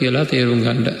ප්‍රබලද කියලා තේරුම්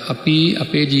ගන්න. අපි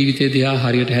අපේ ජීවිතය දිහා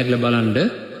හරියට හැරිලා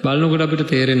බලනකොට අපිට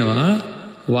තේරෙනවා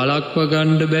වළක්ව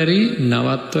ගන්න බැරි,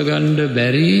 නවත්ව ගන්න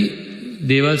බැරි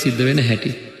දේවල් සිද්ධ වෙන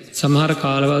හැටි. සමහර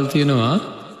කාලවල තියෙනවා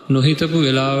නොහිතපු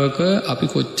වෙලාවක අපි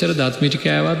කොච්චර දත් මිටි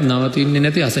කෑවත් නවතින්නේ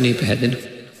නැති අසනීප හැදෙන.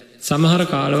 සමහර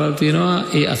කාලවල තියෙනවා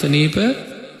ඒ අසනීප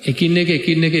එකින්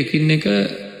එක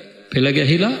පෙළ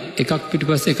ගැහිලා එකක්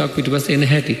පිටිපස්සේ එන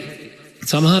හැටි.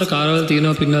 සමහර කාලවල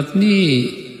තියෙනවා පින්වත්නි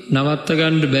නවත්ත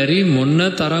ගන්න බැරි මොන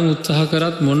තරම් උත්සාහ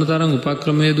කරත් මොන තරම්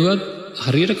උපක්‍රම යෙදුවත්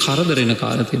හරියට කරදර වෙන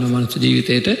කාල තියෙනවා මනුස්ස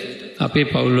ජීවිතේට. අපේ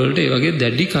පවුල් වලට ඒ වගේ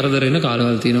දැඩි කරදර වෙන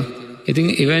කාලවල තියෙනවා. ඉතින්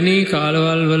එවැනි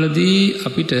කාලවල වලදී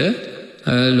අපිට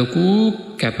ලොකු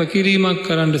කැපකිරීමක්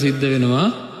කරන්න සිද්ධ වෙනවා.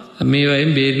 මේ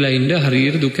වයින් බේරිලා ඉන්න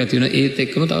හරියට දුක් ඇති වෙනවා. ඒත්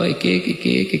එක්කම තව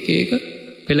එක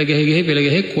පෙළ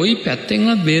ගැහි කොයි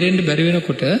පැත්තෙන්වත් බේරෙන්න බැරි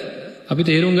වෙනකොට අපි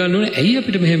තේරුම් ගන්න ඕනේ ඇයි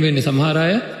අපිට මෙහෙම වෙන්නේ. සමහර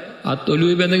අය අත්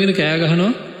ඔළුවේ බැඳගෙන කෑ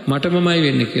ගහනවා මටමමයි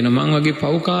වෙන්නේ කියනවා. මං වගේ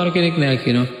පව්කාර කෙනෙක් නෑ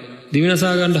කියනවා.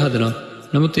 දිවිනසා ගන්න හදනවා.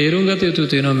 නමුත් තේරුම් ගත යුතු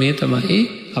තියෙනවා මේ තමයි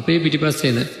අපේ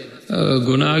පිටිපස්සේ එන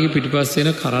ගුණාගේ පිටිපස්සේ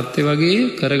එන කරත්තේ වගේ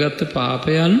කරගත්ත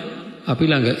පාපයන් අපි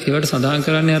ළඟ. ඒවට සඳහන්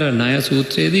කරන්නේ අර ණය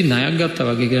සූත්‍රයේදී ණයක් ගත්තා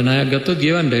වගේ කියලා. ණයක් ගත්තොත්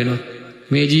ගෙවන්න වෙනවා.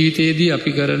 මේ ජීවිතයේදී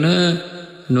අපි කරන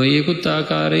නොයෙකුත්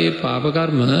ආකාරයේ පාප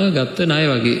කර්ම ගත්ත ණය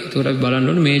වගේ. ඒකට අපි බලන්න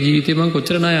ඕනේ මේ ජීවිතේ මම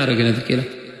කොච්චර ණය අරගෙනද කියලා.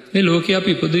 මේ ලෝකේ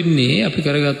අපි ඉපදින්නේ අපි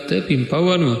කරගත්ත පින්පව්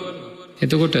අනුව.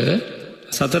 එතකොට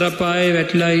සතර පායේ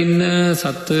වැටිලා ඉන්න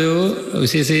සත්වයෝ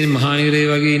විශේෂයෙන් මහා නිරේ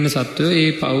වගේ ඉන්න සත්වයෝ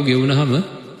ඒ පව් ගෙවුනහම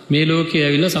මේ ලෝකේ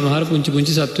ඇවිල්ලා සමහර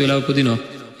පුංචි සත්ව වෙලා උපදිනවා.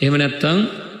 එහෙම නැත්නම්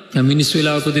මිනිස්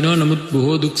වෙලා උපදිනවා. නමුත්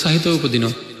බොහෝ දුක් සහිතව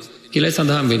උපදිනවා කියලා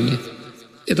සඳහන් වෙන්නේ.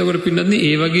 එතකොට පින්නත්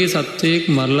ඒ වගේ සත්වයක්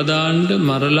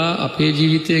මරලා අපේ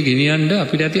ජීවිතය ගෙනියන්න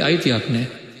අපිට ඇති අයිතියක් නැහැ.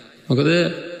 මොකද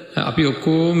අපි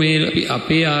ඔක්කොම මේ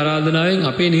අපේ ආරාධනාවෙන්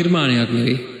අපේ නිර්මාණයක්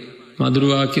නෙවෙයි.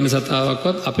 මදුරුවා කියන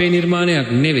සතාවක්වත් අපේ නිර්මාණයක්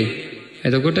නෙවෙයි.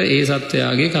 එතකොට ඒ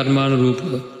සත්වයාගේ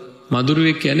කර්මානුරූපව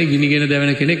මදුරුවෙක් කියන්නේ ගිනිගෙන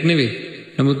දැවෙන කෙනෙක් නෙවෙයි.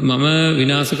 නමුත් මම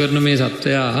විනාශ කරන මේ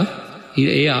සත්වයා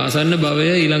ඒ ආසන්න භවය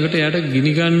ඊළඟට එයාට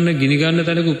ගිනි ගන්න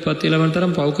තැනක උත්පත්ති ලැබෙන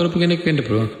තරම් පව් කරපු කෙනෙක් වෙන්න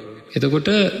පුළුවන්. එතකොට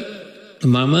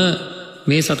මම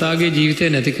මේ සතාගේ ජීවිතය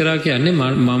නැති කරා කියන්නේ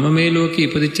මම මේ ලෝකේ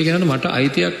ඉපදිච්ච කෙනාට මට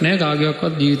අයිතියක් නැහැ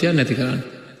කාගේවත් ජීවිතයක් නැති කරන්න.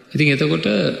 ඉතින් එතකොට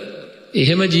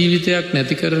එහෙම ජීවිතයක්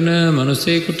නැති කරන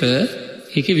මිනිසෙකුට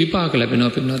ඒකේ විපාක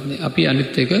ලැබෙනවා පින්නත්. අපි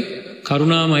අනිත් එක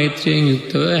කරුණා මෛත්‍රියෙන්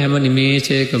යුක්තව හැම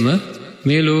නිමේෂයකම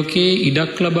මේ ලෝකේ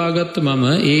ඉඩක් ලබාගත්ත මම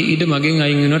ඒ ඉඩ මගෙන්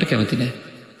අයින් වෙනවට කැමති නැහැ.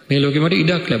 මේ ලෝකෙ මට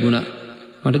ඉඩක් ලැබුණා.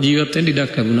 මට ජීවත් වෙන්න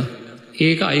ඉඩක් ලැබුණා.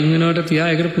 ඒක අයින් වෙනවට තියා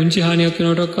ඒකට පුංචි හානියක්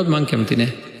වෙනවටවත් මං කැමති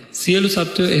නැහැ. සියලු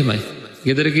සත්වයෝ එහෙමයි.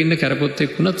 ගෙදරක ඉන්න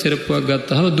කැරපොත්තෙක් වුණත් සෙරප්පුවක්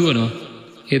ගත්තාම දුවනවා.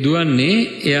 ඒ දුවන්නේ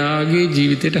එයාගේ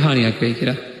ජීවිතයට හානියක් වෙයි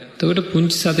කියලා. එතකොට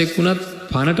පුංචි සතෙක් වුණත්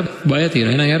පනට බය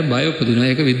තියෙනවා. එහෙනම් යාර බය උපදිනවා.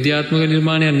 ඒක විද්‍යාත්මක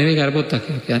නිර්මාණයක් නෙවෙයි කැරපොත්තක්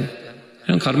කියන්නේ.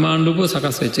 එහෙනම් කර්මානුරූපව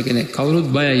සකස් වෙච්ච කෙනෙක්. කවුරුත්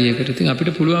බයයි ඒකට. ඉතින්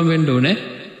අපිට පුළුවන් වෙන්න ඕනේ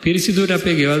පිරිසිදුවට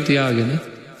අපේ ගෙවල් තියාගෙන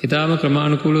ඊටාම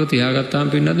ක්‍රමානුකූලව තියාගත්තාම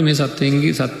පින්නත් මේ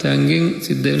සත්‍යයන්ගෙන්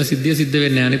සිද්ධ වෙන සිද්ධිය සිද්ධ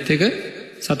වෙන්නේ. අනිත් එක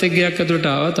සතෙක් ගයක් ඇතුළට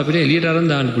ආවත් අපිට එළියට අරන්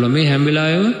දාන්න පුළුවන්. මේ හැම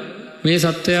වෙලාවෙම මේ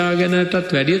සත්‍යයා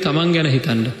ගැනටත් වැඩිය තමන් ගැන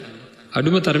හිතන්න.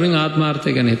 අඩුම තරමින්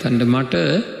ආත්මාර්ථය ගැන හිතන්න. මට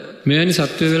මෙවැනි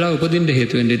සත්‍ය වෙලා උපදින්න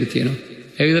හේතු වෙන්න ඉඩ තියෙනවා.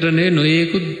 ඒ විතර නෙවෙයි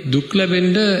නොයේකුත් දුක්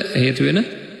ලැබෙන්න හේතු වෙන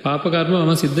පාප කර්ම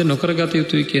මම සිද්ධ නොකරගත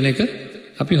යුතුයි කියන එක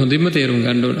අපි හොඳින්ම තේරුම්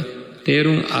ගන්න ඕන.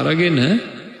 තේරුම් අරගෙන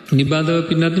නිබඳව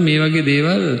පින්නත් මේ වගේ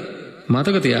දේවල්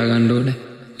මතක තියාගන්න ඕනේ.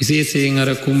 විශේෂයෙන් අර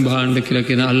කුම්භාණ්ඩ කියලා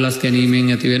කියන අල්ලස්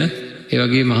ගැනීමෙන් ඇති වෙන ඒ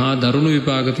වගේ මහා දරුණු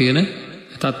විපාක තියෙන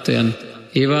තත්ත්වයන්.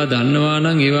 ඒවා දන්නවා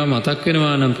නම් ඒවා මතක්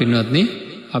වෙනවා නම් පින්වත්නි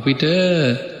අපිට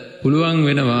පුළුවන්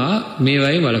වෙනවා මේ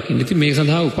වගේ වලකින්න. ඉතින් මේ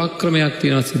සඳහා උපක්‍රමයක්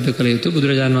තියෙනවා සිද්ධ කළ යුතු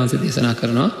බුදුරජාණන් වහන්සේ දේශනා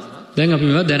කරනවා. දැන් අපි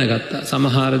මේවා දැනගත්තා.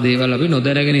 සමහර දේවල් අපි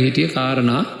නොදැනගෙන හිටිය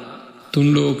කාරණා තුන්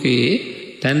ලෝකයේ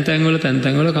තැන් තැන්වල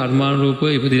කර්මානුරූපව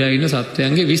ඉපදිලා ඉන්න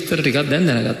සත්වයන්ගේ විස්තර ටිකක් දැන්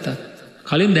දැනගත්තා.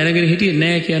 කලින් දැනගෙන හිටියේ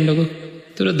නැහැ කියන්නකො.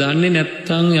 ඒතර දන්නේ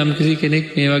නැත්නම් යම්කිසි කෙනෙක්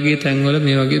මේ වගේ තැන්වල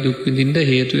මේ වගේ දුක් විඳින්න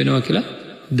හේතු වෙනවා කියලා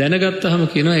දැනගත්තාම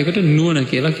කියනවා ඒකට නුවණ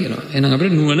කියලා කියනවා. එහෙනම්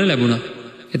අපිට නුවණ ලැබුණා.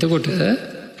 එතකොට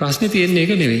ප්‍රශ්නේ තියෙන්නේ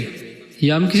ඒක නෙවෙයි.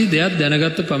 යම්කිසි දෙයක්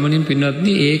දැනගත්ත පමණින්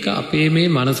පින්වත්නි ඒක අපේ මේ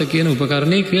මනස කියන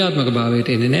උපකරණේ ක්‍රියාත්මක භාවයට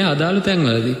එන්නේ නැහැ අදාළ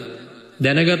තැන්වලදී.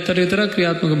 දැනගත්තට විතරක්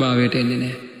ක්‍රියාත්මක භාවයට එන්නේ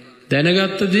නැහැ.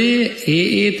 දැනගත්ත දේ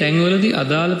ඒ තැන්වලදී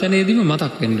අදාළ තැනේදීම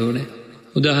මතක් වෙන්න ඕනේ.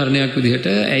 උදාහරණයක් විදිහට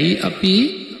ඇයි අපි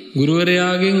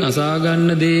ගුරුවරයාගෙන් අසා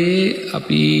ගන්න දේ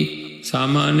අපි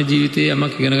සාමාන්‍ය ජීවිතයේ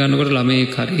යමක් ඉගෙන ගන්නකොට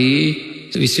ළමයෙක් හරි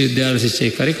විශ්වවිද්‍යාල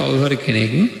ශිෂ්‍යයෙක් හරි කවුරු හරි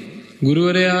කෙනෙක්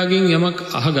ගුරුවරයාගෙන් යමක්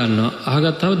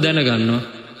අහගත්තාම දැනගන්නවා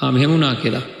මෙහෙම වුණා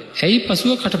කියලා. ඇයි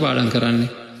පසුව කටපාඩම් කරන්නේ?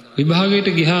 විභාගයට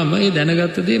ගියාම ඒ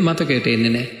දැනගත්ත දේ මතකයට එන්නේ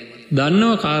නැහැ.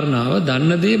 දන්නව කාරණාව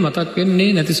දන්න දේ මතක්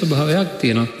වෙන්නේ නැති ස්වභාවයක්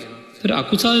තියෙනවා. ඒතර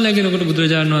අකුසල් නැගෙනකොට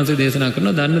බුදුරජාණන් වහන්සේ දේශනා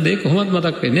කරනවා දන්න දේ කොහොමවත්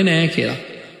මතක් වෙන්නේ නැහැ කියලා.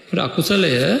 ඒතර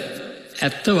අකුසලය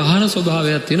ඇත්ත වහන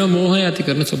ස්වභාවයක් තියෙනවා, මෝහය ඇති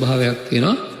කරන ස්වභාවයක්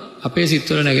තියෙනවා. අපේ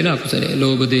සිත්වල නැගෙන අකුසලය.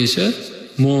 ලෝභ දේශ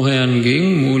මෝහයන්ගෙන්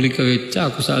මූලික වෙච්ච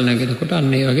අකුසල් නැගෙනකොට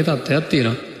අන්න ඒ වගේ තත්ත්වයක්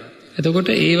තියෙනවා. එතකොට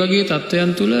ඒ වගේ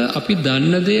තත්ත්වයන් තුළ අපි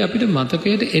දන්න දේ අපිට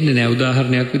මතකයට එන්නේ නැහැ.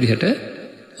 උදාහරණයක් විදිහට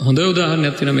හොඳ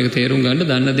උදාහරණයක් තියෙනවා මේක තේරුම් ගන්න.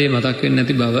 දන්න දේ මතක් වෙන්නේ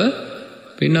නැති බව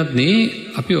පින්නත්නි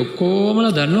අපි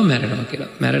ඔක්කොමලා දන්නවා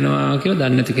මැරෙනවා කියලා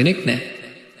දන්නේ නැති කෙනෙක් නැහැ.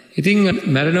 ඉතින්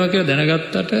මැරෙනවා කියලා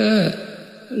දැනගත්තට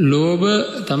ලෝභ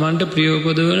Tamanට ප්‍රිය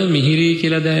උපදවන මිහිරි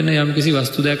කියලා දැනෙන යම්කිසි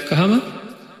වස්තු දැක්කහම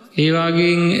ඒ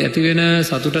වාගෙන් ඇතිවෙන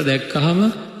සතුට දැක්කහම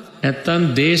නැත්තම්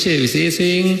දේශය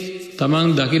විශේෂයෙන්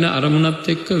Taman දකින අරමුණත්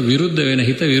එක්ක විරුද්ධ වෙන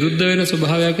හිත විරුද්ධ වෙන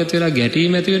ස්වභාවයක් ඇති වෙලා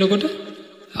ගැටීම ඇති වෙනකොට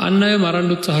අන් අය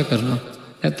මරන්න උත්සාහ කරනවා.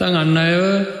 නැත්තම්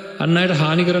අන් අයට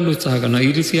හානි කරන්න උත්සාහ කරනවා.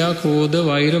 ඊර්ෂ්‍යා, ක්‍රෝධ,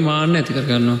 වෛර, මාන්න ඇති කර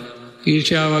ගන්නවා.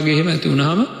 ඊර්ෂ්‍යාව වගේ එහෙම ඇති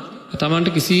වුනහම Tamanට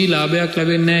කිසි ලාභයක්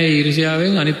ලැබෙන්නේ නැහැ.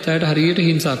 ඊර්ෂ්‍යාවෙන් අනිත් අයට හරියට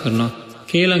හිංසා කරනවා.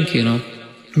 කේලම් කියනවා.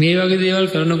 මේ වගේ දේවල්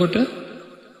කරනකොට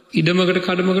ඉඩමකට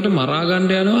කඩමකට මරා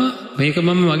ගන්න යනවා. මේක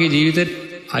මම මගේ ජීවිතේට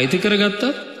අයිති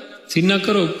කරගත්තා.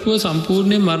 සින්නක්කර ඔක්කොම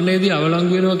සම්පූර්ණයෙන් මරණයේදී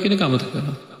අවලංගු වෙනවා කියන කමත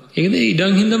කරනවා. ඒකද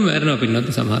ඉඩම් හින්දාම මැරෙනවා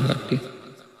පින්නත් සමහර කට්ටිය.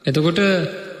 එතකොට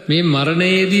මේ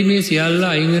මරණයේදී මේ සියල්ල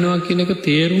අයින් වෙනවා කියන එක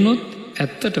තේරුනොත්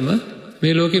ඇත්තටම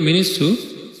මේ ලෝකේ මිනිස්සු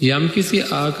යම්කිසි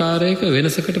ආකාරයක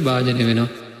වෙනසකට භාජනය වෙනවා.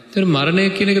 ඒතර මරණය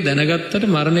කියන එක දැනගත්තට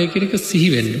මරණය කියන එක සිහි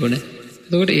වෙන්න ඕනේ.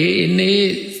 එතකොට එන්නේ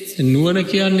නුවණ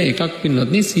කියන්නේ එකක් පින්නොත්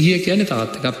නේ සිහිය කියන්නේ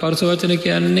තවත් එකක්. පරස වචන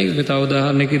කියන්නේ මේ තව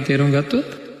උදාහරණයකින් තේරුම් ගත්තොත්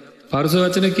පරස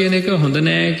වචන කියන එක හොඳ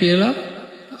නෑ කියලා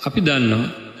අපි දන්නවා.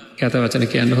 කැත වචන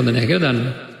කියන්නේ හොඳ නෑ කියලා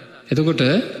දන්නවා. එතකොට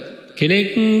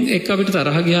කෙනෙක් එක්ක අපිට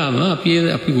තරහ ගියාම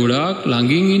අපි ගොඩාක්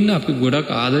ළඟින් ඉන්න අපි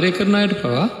ගොඩාක් ආදරය කරන අයට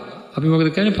පවා අපි මොකද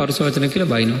කියන්නේ පරස වචන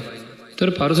කියලා බයිනවා.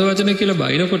 ඒතර පරස වචන කියලා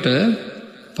බයිනකොට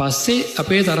පස්සේ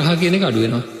අපේ තරහ කියන එක අඩු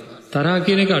වෙනවා. තරහ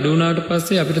කියන එක අඩු වුණාට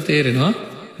පස්සේ අපිට තේරෙනවා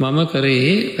මම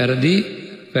කරේ වැරදි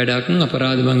වැඩක්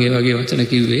අපරාධ මං ඒ වගේ වචන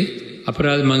කිව්වේ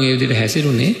අපරාධ මං ඒ විදිහට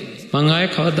හැසිරුනේ මං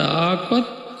ආයේ කවදාක්වත්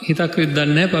හිතක් රිද්දන්නේ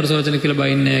නැහැ පරස වචන කියලා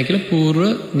බයින්නේ නැහැ කියලා පූර්ව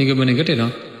නිගමනයකට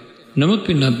එනවා. නමුත්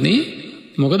පින්නත්නි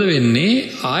මොකද වෙන්නේ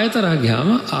ආය තරහ ගියාම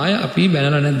ආය අපි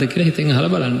බැනලා නැද්ද කියලා හිතෙන්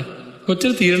අහලා බලන්න.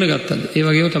 කොච්චර තීරණ ගත්තද? ඒ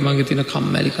වගේම තමන්ගේ තියෙන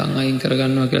කම්මැලිකම් අයින්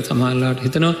කරගන්නවා කියලා සමහරලාට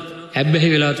හිතනවා. ඇබ්බැහි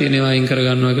වෙලා තියෙන ඒවා අයින්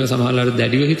කරගන්නවා කියලා සමහරලාට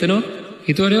දැඩිව හිතනවා.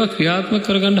 හිතුවට ඒවා ක්‍රියාත්මක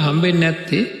කරගන්න හම්බෙන්නේ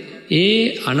නැත්තේ ඒ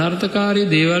අනර්ථකාරී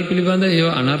දේවල් පිළිබඳ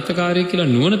ඒවා අනර්ථකාරී කියලා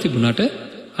නුවණ තිබුණාට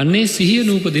අන්නේ සිහිය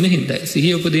නූපදින හින්දායි.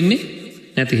 සිහිය උපදින්නේ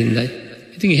නැති හින්දායි.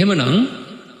 ඉතින් එහෙමනම්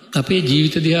අපේ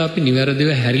ජීවිත දිහා අපි නිවැරදිව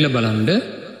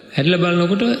හැරිලා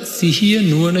බලනකොට සිහිය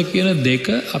නුවණ කියන දෙක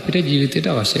අපිට ජීවිතයට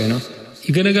අවශ්‍ය වෙනවා.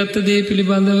 ඉගෙනගත්ත දේ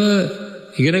පිළිබඳව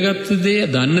ඉගෙනගත්ත දේ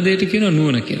දන්න දේට කියනවා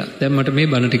නුවණ කියලා. දැන් මට මේ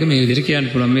බණ ටික මේ විදිහට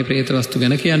කියන්න පුළුවන්. මේ പ്രേත වස්තු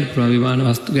ගැන කියන්න පුළුවන්. විමාන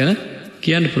වස්තු ගැන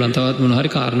කියන්න පුළුවන්. තවත් මොන හරි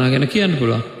කාරණා ගැන කියන්න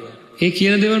පුළුවන්. ඒ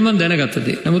කියන දේවල් මම දැනගත්ත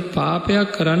දේ. නමුත් පාපයක්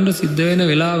කරන්න සිද්ධ වෙන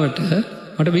වෙලාවට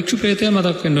මට භික්ෂු ප්‍රේතයා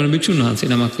මතක් වෙන්න ඕනේ. භික්ෂුන් වහන්සේ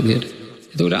නමක් විදිහට.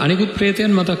 එතකොට අනිකුත්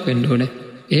ප්‍රේතයන් මතක් වෙන්න ඕනේ.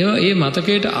 ඒවා ඒ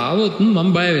මතකයට ආවොත් මම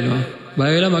බය වෙනවා. බය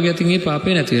වෙලා මගේ අතින් මේ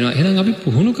පාපේ නැති වෙනවා. එහෙනම් අපි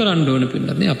පුහුණු කරන්න ඕන පින්නත්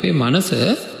අපේ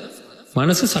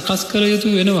මනස සකස් කර යුතු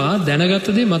වෙනවා දැනගත්ත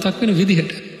දේ මතක් වෙන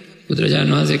විදිහට.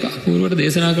 බුදුරජාණන් වහන්සේ අපූර්වට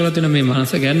දේශනා කරලා තියෙන මේ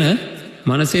මනස ගැන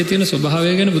මනසේ තියෙන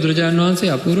ස්වභාවය ගැන බුදුරජාණන්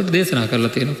වහන්සේ අපූර්වට දේශනා කරලා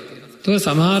තියෙනවා. તો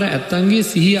සමහර ඇත්තන්ගේ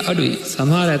සිහිය අඩුයි.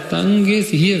 සමහර ඇත්තන්ගේ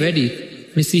සිහිය වැඩි.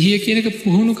 මේ සිහිය කියන එක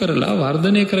පුහුණු කරලා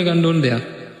වර්ධනය කරගන්න ඕන දෙයක්.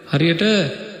 හරියට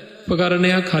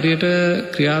උපකරණයක් හරියට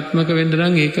ක්‍රියාත්මක වෙන්න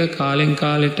නම් ඒක කාලෙන්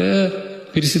කාලෙට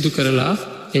පිරිසිදු කරලා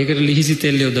ඒකට ලිහිසි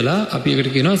තෙල් යොදලා අපි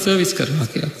ඒකට කියනවා සර්විස් කරනවා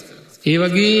කියලා. ඒ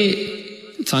වගේ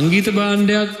සංගීත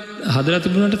භාණ්ඩයක් හදලා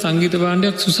තිබුණාට සංගීත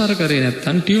භාණ්ඩයක් සුසර කරේ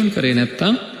නැත්තම් ටියුන් කරේ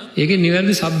නැත්තම් ඒකේ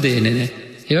නිවැරදි ශබ්ද එන්නේ නැහැ.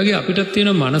 ඒ වගේ අපිටත්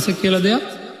තියෙන මනස කියලා දෙයක්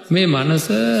මේ මනස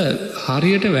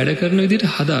හරියට වැඩ කරන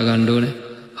විදිහට හදා ගන්න ඕනේ.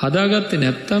 හදාගත්තේ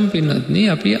නැත්තම් පින්වත්නි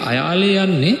අපි අයාලේ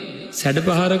යන්නේ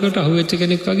සැඩපහරකට අහුවෙච්ච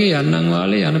කෙනෙක් වගේ යන්නම්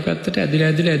වාලේ යන පැත්තට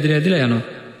ඇදිලා යනවා.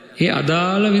 ඒ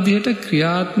අදාළ විදිහට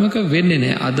ක්‍රියාත්මක වෙන්නේ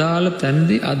නැහැ. අදාළ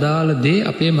තැන්දී අදාළ දේ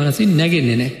අපේ මනසින්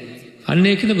නැගෙන්නේ නැහැ. අන්න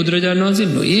ඒකද බුදුරජාණන් වහන්සේ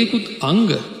නොයේකුත් අංග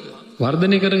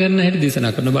වර්ධනය කරගන්න හැටි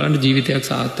දේශනා කරන බලන්න ජීවිතයක්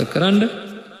සාර්ථක කරන්න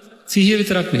සිහිය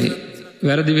විතරක් නෙවෙයි.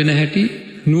 වැරදි වෙන හැටි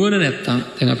නුවණ නැත්තම්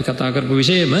දැන් අපි කතා කරපු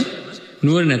විෂයෙම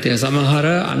නුවණ නැතේ සමහර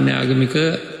අන්‍යාගමික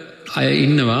අය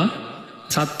ඉන්නවා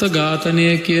සත්ත්ව ඝාතනය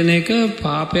කියන එක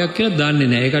පාපයක් කියලා දන්නේ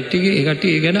නැහැ. ඒ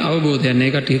කට්ටිය ගැන අවබෝධයක් නැහැ.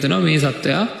 ඒ කට්ටිය හිතනවා මේ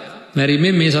සත්වයා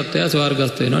මැරීමෙන් මේ සත්වයා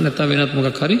ස්වර්ගස්ත වෙනවා නැත්නම් වෙනත්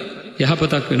මොකක් හරි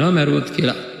යහපතක් වෙනවා මැරුවොත්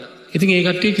කියලා. ඉතින් ඒ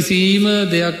කට්ටිය කිසිම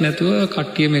දෙයක් නැතුව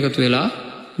කට්ටියම එකතු වෙලා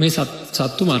මේ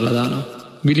සත්තු මරලා දානවා.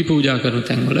 බිලි පූජා කරන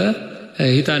තැන්වල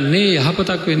හිතන්නේ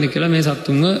යහපතක් වෙන්න කියලා මේ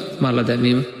සත්තුන්ව මරලා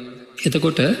දැමීම.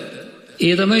 එතකොට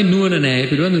ඒ තමයි නුවණ නැහැ.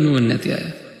 පිළිබඳ නුවණ නැති අය.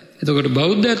 එතකොට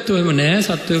බෞද්ධත්වෝ එහෙම නැහැ.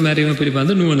 සත්වය මැරීම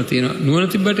පිළිබඳ නුවණ තියෙනවා. නුවණ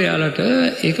තිබ්බට එයාලට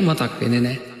ඒක මතක් වෙන්නේ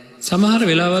නැහැ. සමහර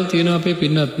වෙලාවල් තියෙනවා අපේ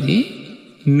පින්වත්නි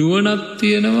නුවණක්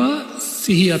තියෙනවා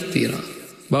සිහියක් තියෙනවා.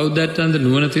 බෞද්ධත්වයන්ද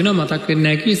නුවණ තියෙනවා මතක් වෙන්නේ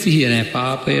නැහැ කියේ සිහිය නැහැ.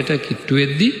 පාපයට කිට්ටු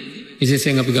වෙද්දී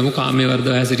විශේෂයෙන් අපි ගමු කාමයේ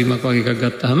වර්ධව හැසිරීමක් වගේ එකක්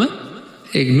ගත්තාම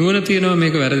ඒ නුවණ තියෙනවා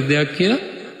මේක වැරදි දෙයක් කියලා.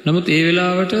 නමුත් ඒ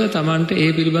වෙලාවට Tamanට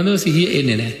ඒ පිළිබඳව සිහිය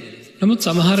එන්නේ නැහැ. නමුත්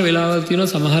සමහර වෙලාවල් තියෙනවා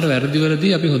සමහර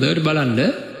වැරදිවලදී අපි හොඳට බලන්න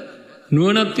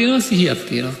නුවණක් තියෙනවා සිහියක්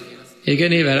තියෙනවා. ඒ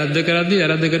කියන්නේ වැරද්ද කරද්දී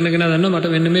වැරද්ද කරන කෙනා දන්නවා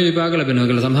මට මෙන්න මේ විපාක ලැබෙනවා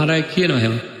කියලා. සමහර අය කියනවා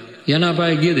එහෙම. යන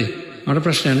අපාය ගියද? මට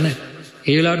ප්‍රශ්නයක් නැහැ.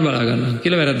 ඒ වෙලාවට බලා ගන්නවා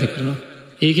කියලා වැරද්ද කරනවා.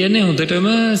 ඒ කියන්නේ හොඳටම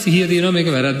සිහිය තියෙනවා මේක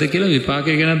වැරද්ද කියලා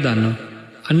විපාකය ගැනත් දන්නවා.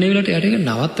 අන්න ඒ වෙලාවට යට එක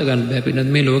නවත්ත ගන්න බෑ. පින්නත්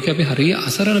මේ ලෝකේ අපි හරිය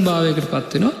අසරණ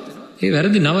භාවයකටපත් වෙනවා. ඒ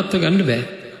වැරදි නවත්ත ගන්න බෑ.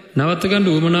 නවත්ත ගන්න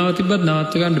උවමනාව තිබ්බත්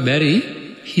නවත්ත ගන්න බැරි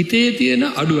හිතේ තියෙන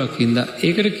අඩුවක් හින්දා.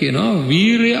 ඒකට කියනවා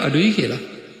වීරිය අඩුයි කියලා.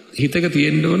 හිතක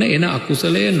තියෙන්න ඕන එන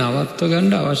අකුසලය නවත්ව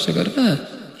ගන්න අවශ්‍ය කරන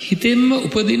හිතෙන්ම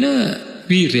උපදින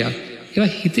වීරියක්.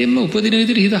 ඒවා හිතෙන්ම උපදින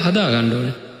විදිහට හිත හදා ගන්න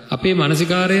ඕනේ. අපේ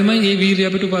මානසිකාරයමයි මේ වීරිය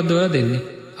අපිට උපද්දවලා දෙන්නේ.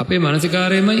 අපේ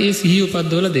මානසිකාරයමයි මේ සිහිය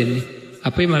උපද්දවලා දෙන්නේ.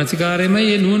 අපේ මානසිකාරයමයි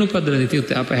මේ නුවණ උපද්දවලා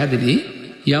දෙන්නේ. අප හැදෙවි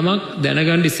යමක්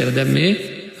දැනගන්න ඉස්සෙල්ලා දැන් මේ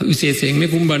විශේෂයෙන් මේ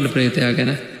කුම්බණ්ඩ ප්‍රේතයා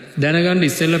ගැන දැනගන්න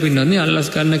ඉස්සෙල්ලා පින්නන්නේ අල්ලස්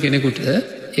ගන්න කෙනෙකුට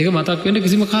ඒක මතක් වෙන්න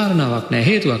කිසිම කාරණාවක් නැහැ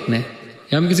හේතුවක් නැහැ.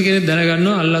 යම් කිසි කෙනෙක්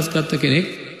දැනගන්නවා අල්ලස් ගත්ත කෙනෙක්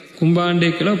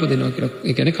කුම්බාණ්ඩයක් කියලා උපදිනවා කියලා.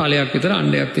 ඒ කියන්නේ කාලයක් විතර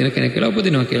අණ්ඩයක් තියෙන කෙනෙක් කියලා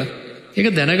උපදිනවා කියලා. ඒක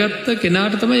දැනගත්ත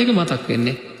කෙනාට තමයි ඒක මතක්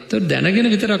වෙන්නේ. ඒතකොට දැනගෙන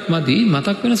විතරක් මදි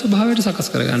මතක් වෙන ස්වභාවයට සකස්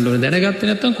කරගන්න ඕනේ. දැනගත්තේ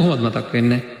නැත්නම් කොහොමද මතක්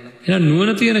වෙන්නේ? එහෙනම්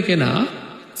නුවණ තියෙන කෙනා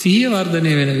සිහිය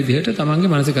වර්ධනය වෙන විදිහට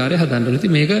තමන්ගේ මානසිකාරය හදන්න ඕනේ.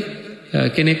 ඉතින් මේක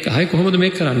කෙනෙක් අහයි කොහොමද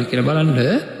මේක කරන්නේ කියලා බලන්න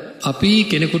අපි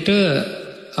කෙනෙකුට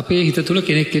අපේ හිත තුළ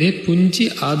කෙනෙක් කෙරෙහි පුංචි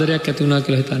ආදරයක් ඇති වුණා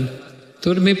කියලා හිතන්න.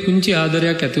 එතකොට මේ පුංචි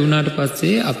ආදරයක් ඇති වුණාට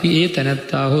පස්සේ අපි ඒ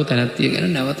තැනැත්තා හෝ තැනැත්තිය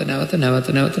ගැන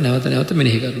නැවත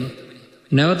මෙනෙහි කරනවා.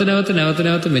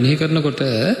 නැවත මෙනෙහි කරනකොට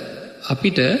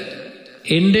අපිට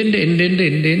එන්නෙන්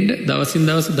දවසින්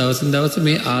දවස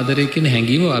මේ ආදරය කියන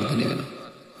හැඟීම වර්ධනය වෙනවා.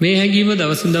 මේ හැඟීම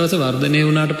දවසින් දවස වර්ධනය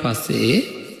වුණාට පස්සේ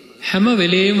හැම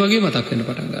වෙලේම වගේ මතක් වෙන්න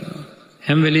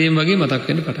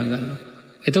පටන් ගන්නවා.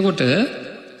 එතකොට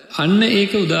අන්න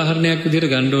ඒක උදාහරණයක්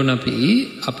විදිහට ගන්න ඕන අපි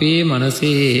අපේ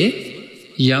මනසේ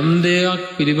යම් දෙයක්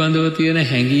පිළිබඳව තියෙන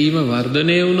හැඟීම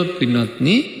වර්ධනය වුණොත්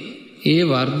පින්වත්නි ඒ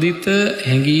වර්ධිත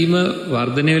හැඟීම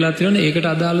වර්ධනය වෙලා තියෙනවනේ ඒකට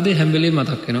අදාළ දේ හැම වෙලේම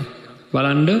මතක් වෙනවා.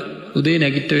 බලන්න උදේ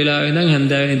නැගිට වෙලාවෙ ඉඳන්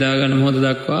හැන්දෑවේ නිදා ගන්න මොහොත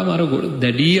දක්වාම අර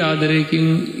දැඩි ආදරයකින්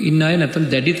ඉන්න අය නැත්නම්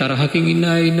දැඩි තරහකින් ඉන්න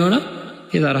අය ඉන්නවනම්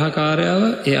ඒ තරහකාරයව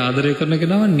ඒ ආදරය කරන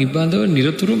කෙනාව නිබඳව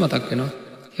නිරතුරුව මතක් වෙනවා.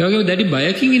 ඒ වගේම දැඩි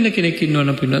බයකින් ඉන්න කෙනෙක්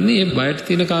ඉන්නවනම් පින්නන්නේ ඒ බයට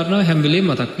තියෙන කාරණාව හැම වෙලේම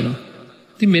මතක් වෙනවා.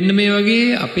 ඉතින් මෙන්න මේ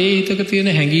වගේ අපේ හිතක තියෙන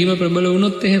හැඟීම ප්‍රබල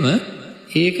වුණොත් එහෙම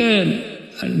ඒක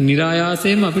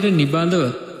નિરાයාසයෙන්ම අපිට නිබඳව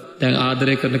දැන්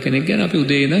ආදරය කරන කෙනෙක් ගැන අපි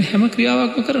උදේ ඉඳන් හැම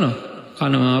ක්‍රියාවක්ම කරනවා.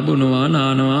 කනවා, බොනවා,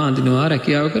 නානවා, අඳිනවා,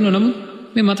 රැකියාව කරනවා. නමුත්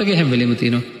මේ මතකේ හැම වෙලෙම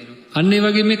තියෙනවා. අන්න ඒ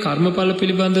වගේ මේ කර්මඵල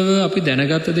පිළිබඳව අපි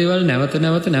දැනගත් දේවල්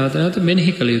නැවත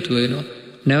මෙනෙහි කළ යුතු වෙනවා.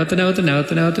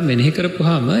 නැවත මෙනෙහි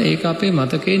කරපුවාම ඒක අපේ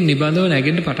මතකේ නිබඳව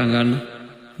නැගෙන්න පටන් ගන්නවා.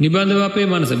 නිබඳව අපේ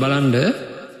මනස බලන්න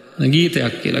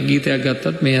ගීතයක් කියලා. ගීතයක්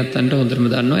ගත්තත් මේ අත්තන්ට හොඳටම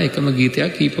දන්නවා. එකම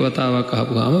ගීතයක් කීප වතාවක්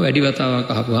අහපුවාම, වැඩි වතාවක්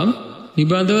අහපුවාම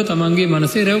නිබඳව තමන්ගේ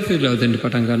මනසේ රැව් පිරලව දෙන්න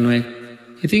පටන් ගන්නවා.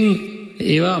 ඉතින්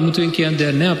ඒවා අමුතුවෙන් කියන්න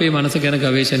දෙයක් නැහැ. අපේ මනස ගැන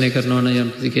ගවේෂණය කරනවා නම් යම්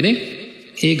කෙනෙක්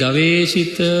ඒ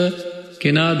ගවේෂිත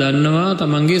කෙනා දන්නවා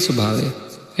තමන්ගේ ස්වභාවය.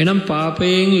 එනම්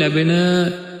පාපයෙන් ලැබෙන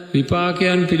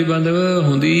විපාකයන් පිළිබඳව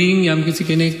හොඳින් යම්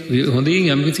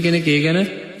කිසි කෙනෙක් ඒ ගැන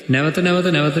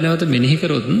නැවත මෙනෙහි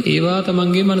කරොත් ඒවා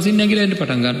තමන්ගේ මනසින් නැగిලා එන්න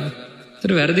පටන් ගන්නවා.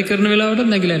 ඒතර වැරදි කරන වෙලාවට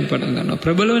නැగిලා එන්න පටන් ගන්නවා.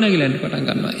 ප්‍රබලව නැగిලා එන්න පටන්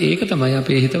ගන්නවා. ඒක තමයි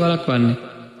අපේ හිත වළක්වන්නේ.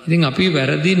 ඉතින් අපි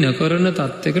වැරදි නොකරන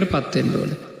තත්යකටපත් වෙන්න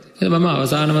ඕනේ. මම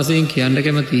අවසාන වශයෙන් කියන්න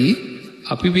කැමතියි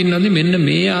අපි පින්නන්නේ මෙන්න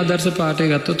මේ ආදර්ශ පාඩය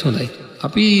ගත්තොත් හොඳයි.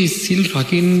 අපි සිල්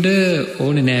රකින්න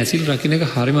ඕනේ නෑ. සිල් රකින්න එක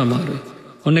හරිම අමාරුයි.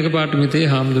 ඔන්න එක පාට මිතේ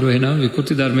හාමුදුරුවෝ එනවා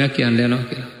විකෘති ධර්මයක් කියන්න යනවා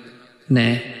කියලා.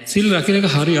 නෑ. සිල් රකින්න එක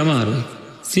හරි අමාරුයි.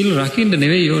 සිල් රකින්න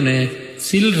නෙවෙයි ඕනේ.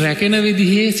 සිල් රැකෙන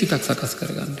විදිහේ සිතක් සකස්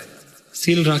කරගන්න.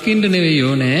 සිල් රකින්න නෙවෙයි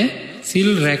ඕනේ. සිල්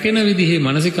රැකෙන විදිහේ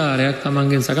මානසිකාරයක්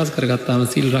තමන්ගෙන් සකස් කරගත්තාම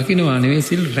සිල් රකින්නවා නෙවෙයි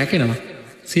සිල් රැකෙනවා.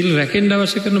 සිල් රැකෙන්න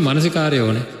අවශ්‍ය කරන මානසිකාරය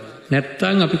ඕනේ.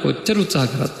 නැත්තම් අපි කොච්චර උත්සාහ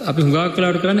කරත් අපි හුඟක්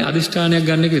වෙලාවට කරන්නේ අදිෂ්ඨානයක්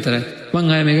ගන්න එක විතරයි. මං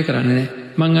ආයෙ මේක කරන්නේ නැහැ.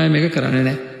 මං ආයෙ මේක කරන්නේ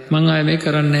නැහැ. මං ආයෙ මේක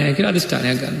කරන්නේ නැහැ කියලා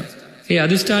අදිෂ්ඨානයක් ගන්නවා. ඒ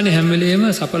අදිෂ්ඨානය හැම වෙලෙම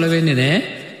සඵල වෙන්නේ නැහැ.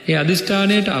 ඒ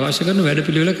අදිෂ්ඨානයට අවශ්‍ය කරන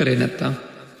වැඩපිළිවෙල කරේ නැත්තම්.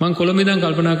 මං කොළඹ ඉඳන්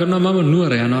කල්පනා කරනවා මම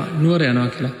නුවර යනවා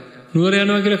කියලා. නුවර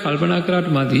යනවා කියලා කල්පනා කරාට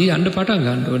මදි යන්න පටන්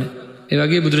ගන්න ඕනේ. ඒ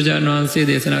වගේ බුදුරජාණන් වහන්සේ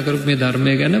දේශනා කරපු මේ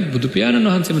ධර්මය ගැන බුදු පියාණන්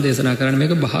වහන්සේම දේශනා කරන්නේ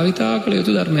මේක භාවිතා කළ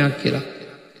යුතු ධර්මයක් කියලා.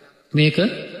 මේක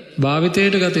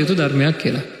භාවිතයට ගත යුතු ධර්මයක්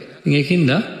කියලා. ඉතින්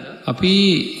ඒකින්ද අපි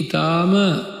ඊටාම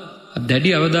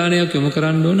දැඩි අවධානයක් යොමු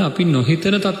කරන්න ඕන අපි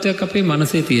නොහිතන තත්ත්වයක් අපේ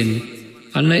මනසේ තියෙන්නේ.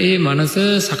 අන්න ඒ මනස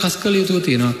සකස් කළ යුතු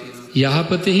තියෙනවා.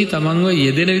 යහපතෙහි තමන්ව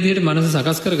යෙදෙන විදිහට මනස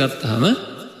සකස් කරගත්තාම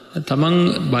තමන්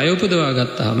බය උපදවා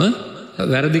ගත්තාම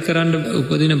වැරදි කරන්න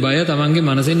උපදින බය තමන්ගේ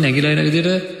මනසෙන් නැగిලා එන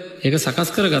විදිහට ඒක සකස්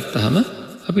කරගත්තාම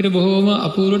අපිට බොහෝම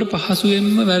අපූර්වට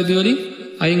පහසුවෙන්ම වැරදි වලින්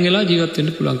අයින් වෙලා ජීවත්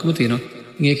වෙන්න පුළුවන්කම තියෙනවා.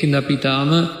 ඒකින්ද අපි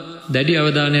තාම දැඩි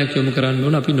අවධානයක් යොමු කරන්න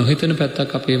ඕන අපි නොහිතන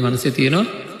පැත්තක් අපේ මනසේ තියෙනවා.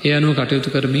 ඒ අනුව කටයුතු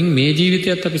කරමින් මේ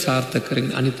ජීවිතයත් අපි සාර්ථක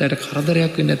කරගෙන අනිත් අයට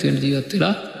කරදරයක් වෙන්නේ නැති වෙන ජීවත්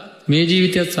වෙලා මේ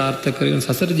ජීවිතයත් සාර්ථක කරගෙන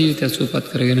සසර ජීවිතයත් සුවපත්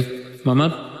කරගෙන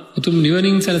මමත් උතුම්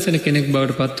නිවනින් සැනසෙන කෙනෙක්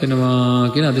බවට පත්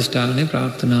වෙනවා කියන අදිෂ්ඨානයේ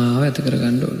ප්‍රාර්ථනාව ඇති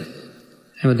කරගන්න ඕනේ.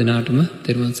 හැම දිනාටම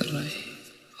තෙරුවන් සරණයි.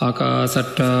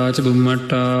 ආකාසට්ටා ච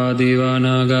බුම්මට්ටා දේවා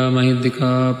නාග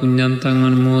මහිද්దికා පුඤ්ඤන්තං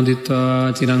අනුමෝදිත්වා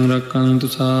චිරං රක්ඛන්තු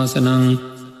ශාසනං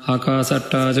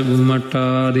ආකාසට්ටා ච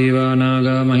බුම්මට්ටා දේවා නාග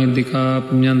මහිද්దికා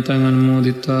පුඤ්ඤන්තං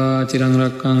අනුමෝදිත්වා චිරං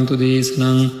රක්ඛන්තු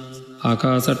දේශනං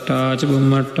ආකාසට්ටා ච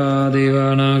බුම්මට්ටා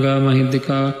දේවා නාග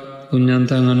මහිද්దికා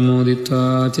පුඤ්ඤන්තං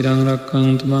අනුමෝදිත්වා චිරං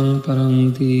රක්ඛන්තු මං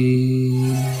පරන්ති.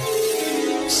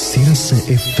 සිරස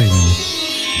FM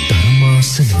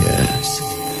ධර්මාසනය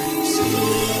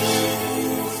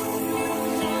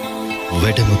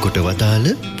වැඩම කොට වදාළ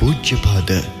පූජ්‍යපාද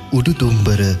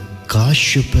උඩුදුම්බර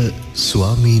කාශ්‍යප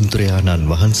ස්වාමීන්ද්‍රයාණන්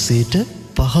වහන්සේට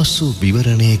පහසු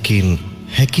විවරණයකින්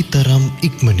හැකිතරම්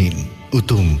ඉක්මනින්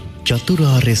උතුම්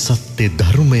චතුරාර්ය සත්‍ය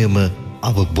ධර්මයම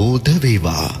අවබෝධ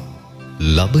වේවා.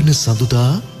 ලබන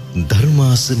සඳුදා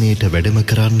ධර්මාසනයට වැඩම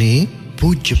කරන්නේ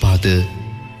පූජ්‍යපාද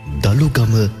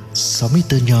දලුගම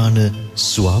සමිත ඥාන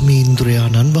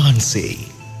ස්වාමීන්ද්‍රයාණන් වහන්සේ.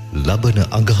 ලබන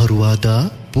අඟහරුවාදා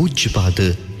පූජ්‍යපාද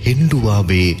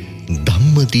හෙන්ඩුවාවේ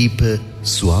ධම්මදීප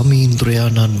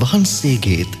ස්වාමීන්ද්‍රයාණන්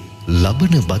වහන්සේගේත්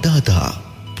ලබන බදාදා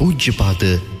පූජ්‍යපාද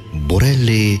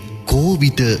බොරැල්ලේ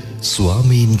කෝවිද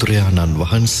ස්වාමීන්ද්‍රයාණන්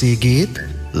වහන්සේගේත්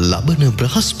ලබන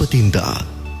බ්‍රහස්පතින්දා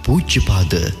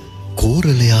පූජ්‍යපාද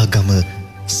කෝරළයාගම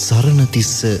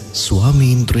සරණතිස්ස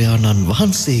ස්වාමීන්ද්‍රයාණන්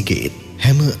වහන්සේගේත්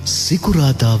හැම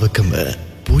සිකුරාදාවකම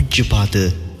පූජ්‍යපාද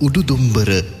උඩුදුම්බර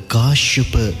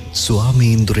කාශ්‍යප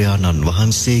ස්වාමීන්ද්‍රයාණන්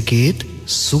වහන්සේගේත්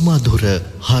සුමధుර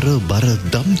හරබර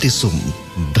දම්තිසුම්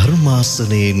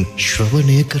ධර්මාසනයෙන්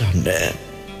ශ්‍රවණය කරන්න.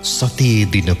 සතියේ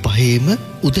දින පහේම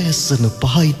උදෑසන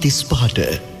 5:35ට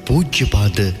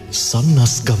පූජ්‍යපාද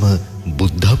සන්නස්ගම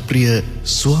බුද්ධප්‍රිය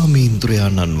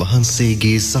ස්වාමීන්ද්‍රයාණන්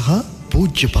වහන්සේගේ සහ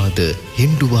පූජ්‍යපාද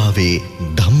හින්දුවාවේ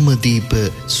ධම්මදීප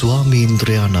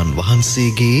ස්වාමීන්ද්‍රයාණන්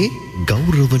වහන්සේගේ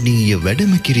ගෞරවනීය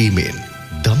වැඩම කිරීමෙන්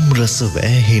ධම්රස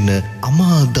වෑහෙන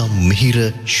අමාදම් මිහිර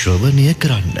ශ්‍රවණය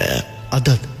කරන්න.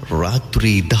 අදත්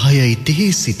රාත්‍රී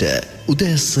 10:30 සිට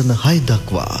උදෑසන 6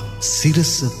 දක්වා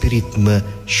සිරස පිරිත්ම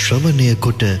ශ්‍රවණය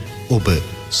කොට ඔබ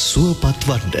සුවපත්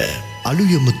වන්න.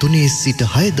 අලුයම 3 සිට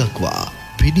 6 දක්වා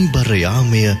පිනිබර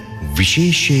යාමය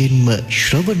විශේෂයෙන්ම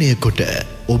ශ්‍රවණය කොට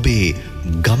ඔබේ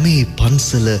ගමේ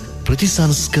පන්සල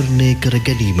ප්‍රතිසංස්කරණය කර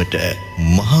ගැනීමට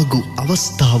මහඟු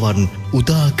අවස්ථාවන්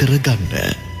උදා කර ගන්න.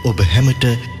 ඔබ හැමට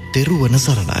තෙරුවන්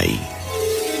සරණයි.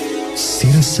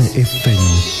 සිරස FM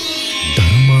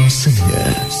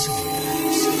ධර්මාසනය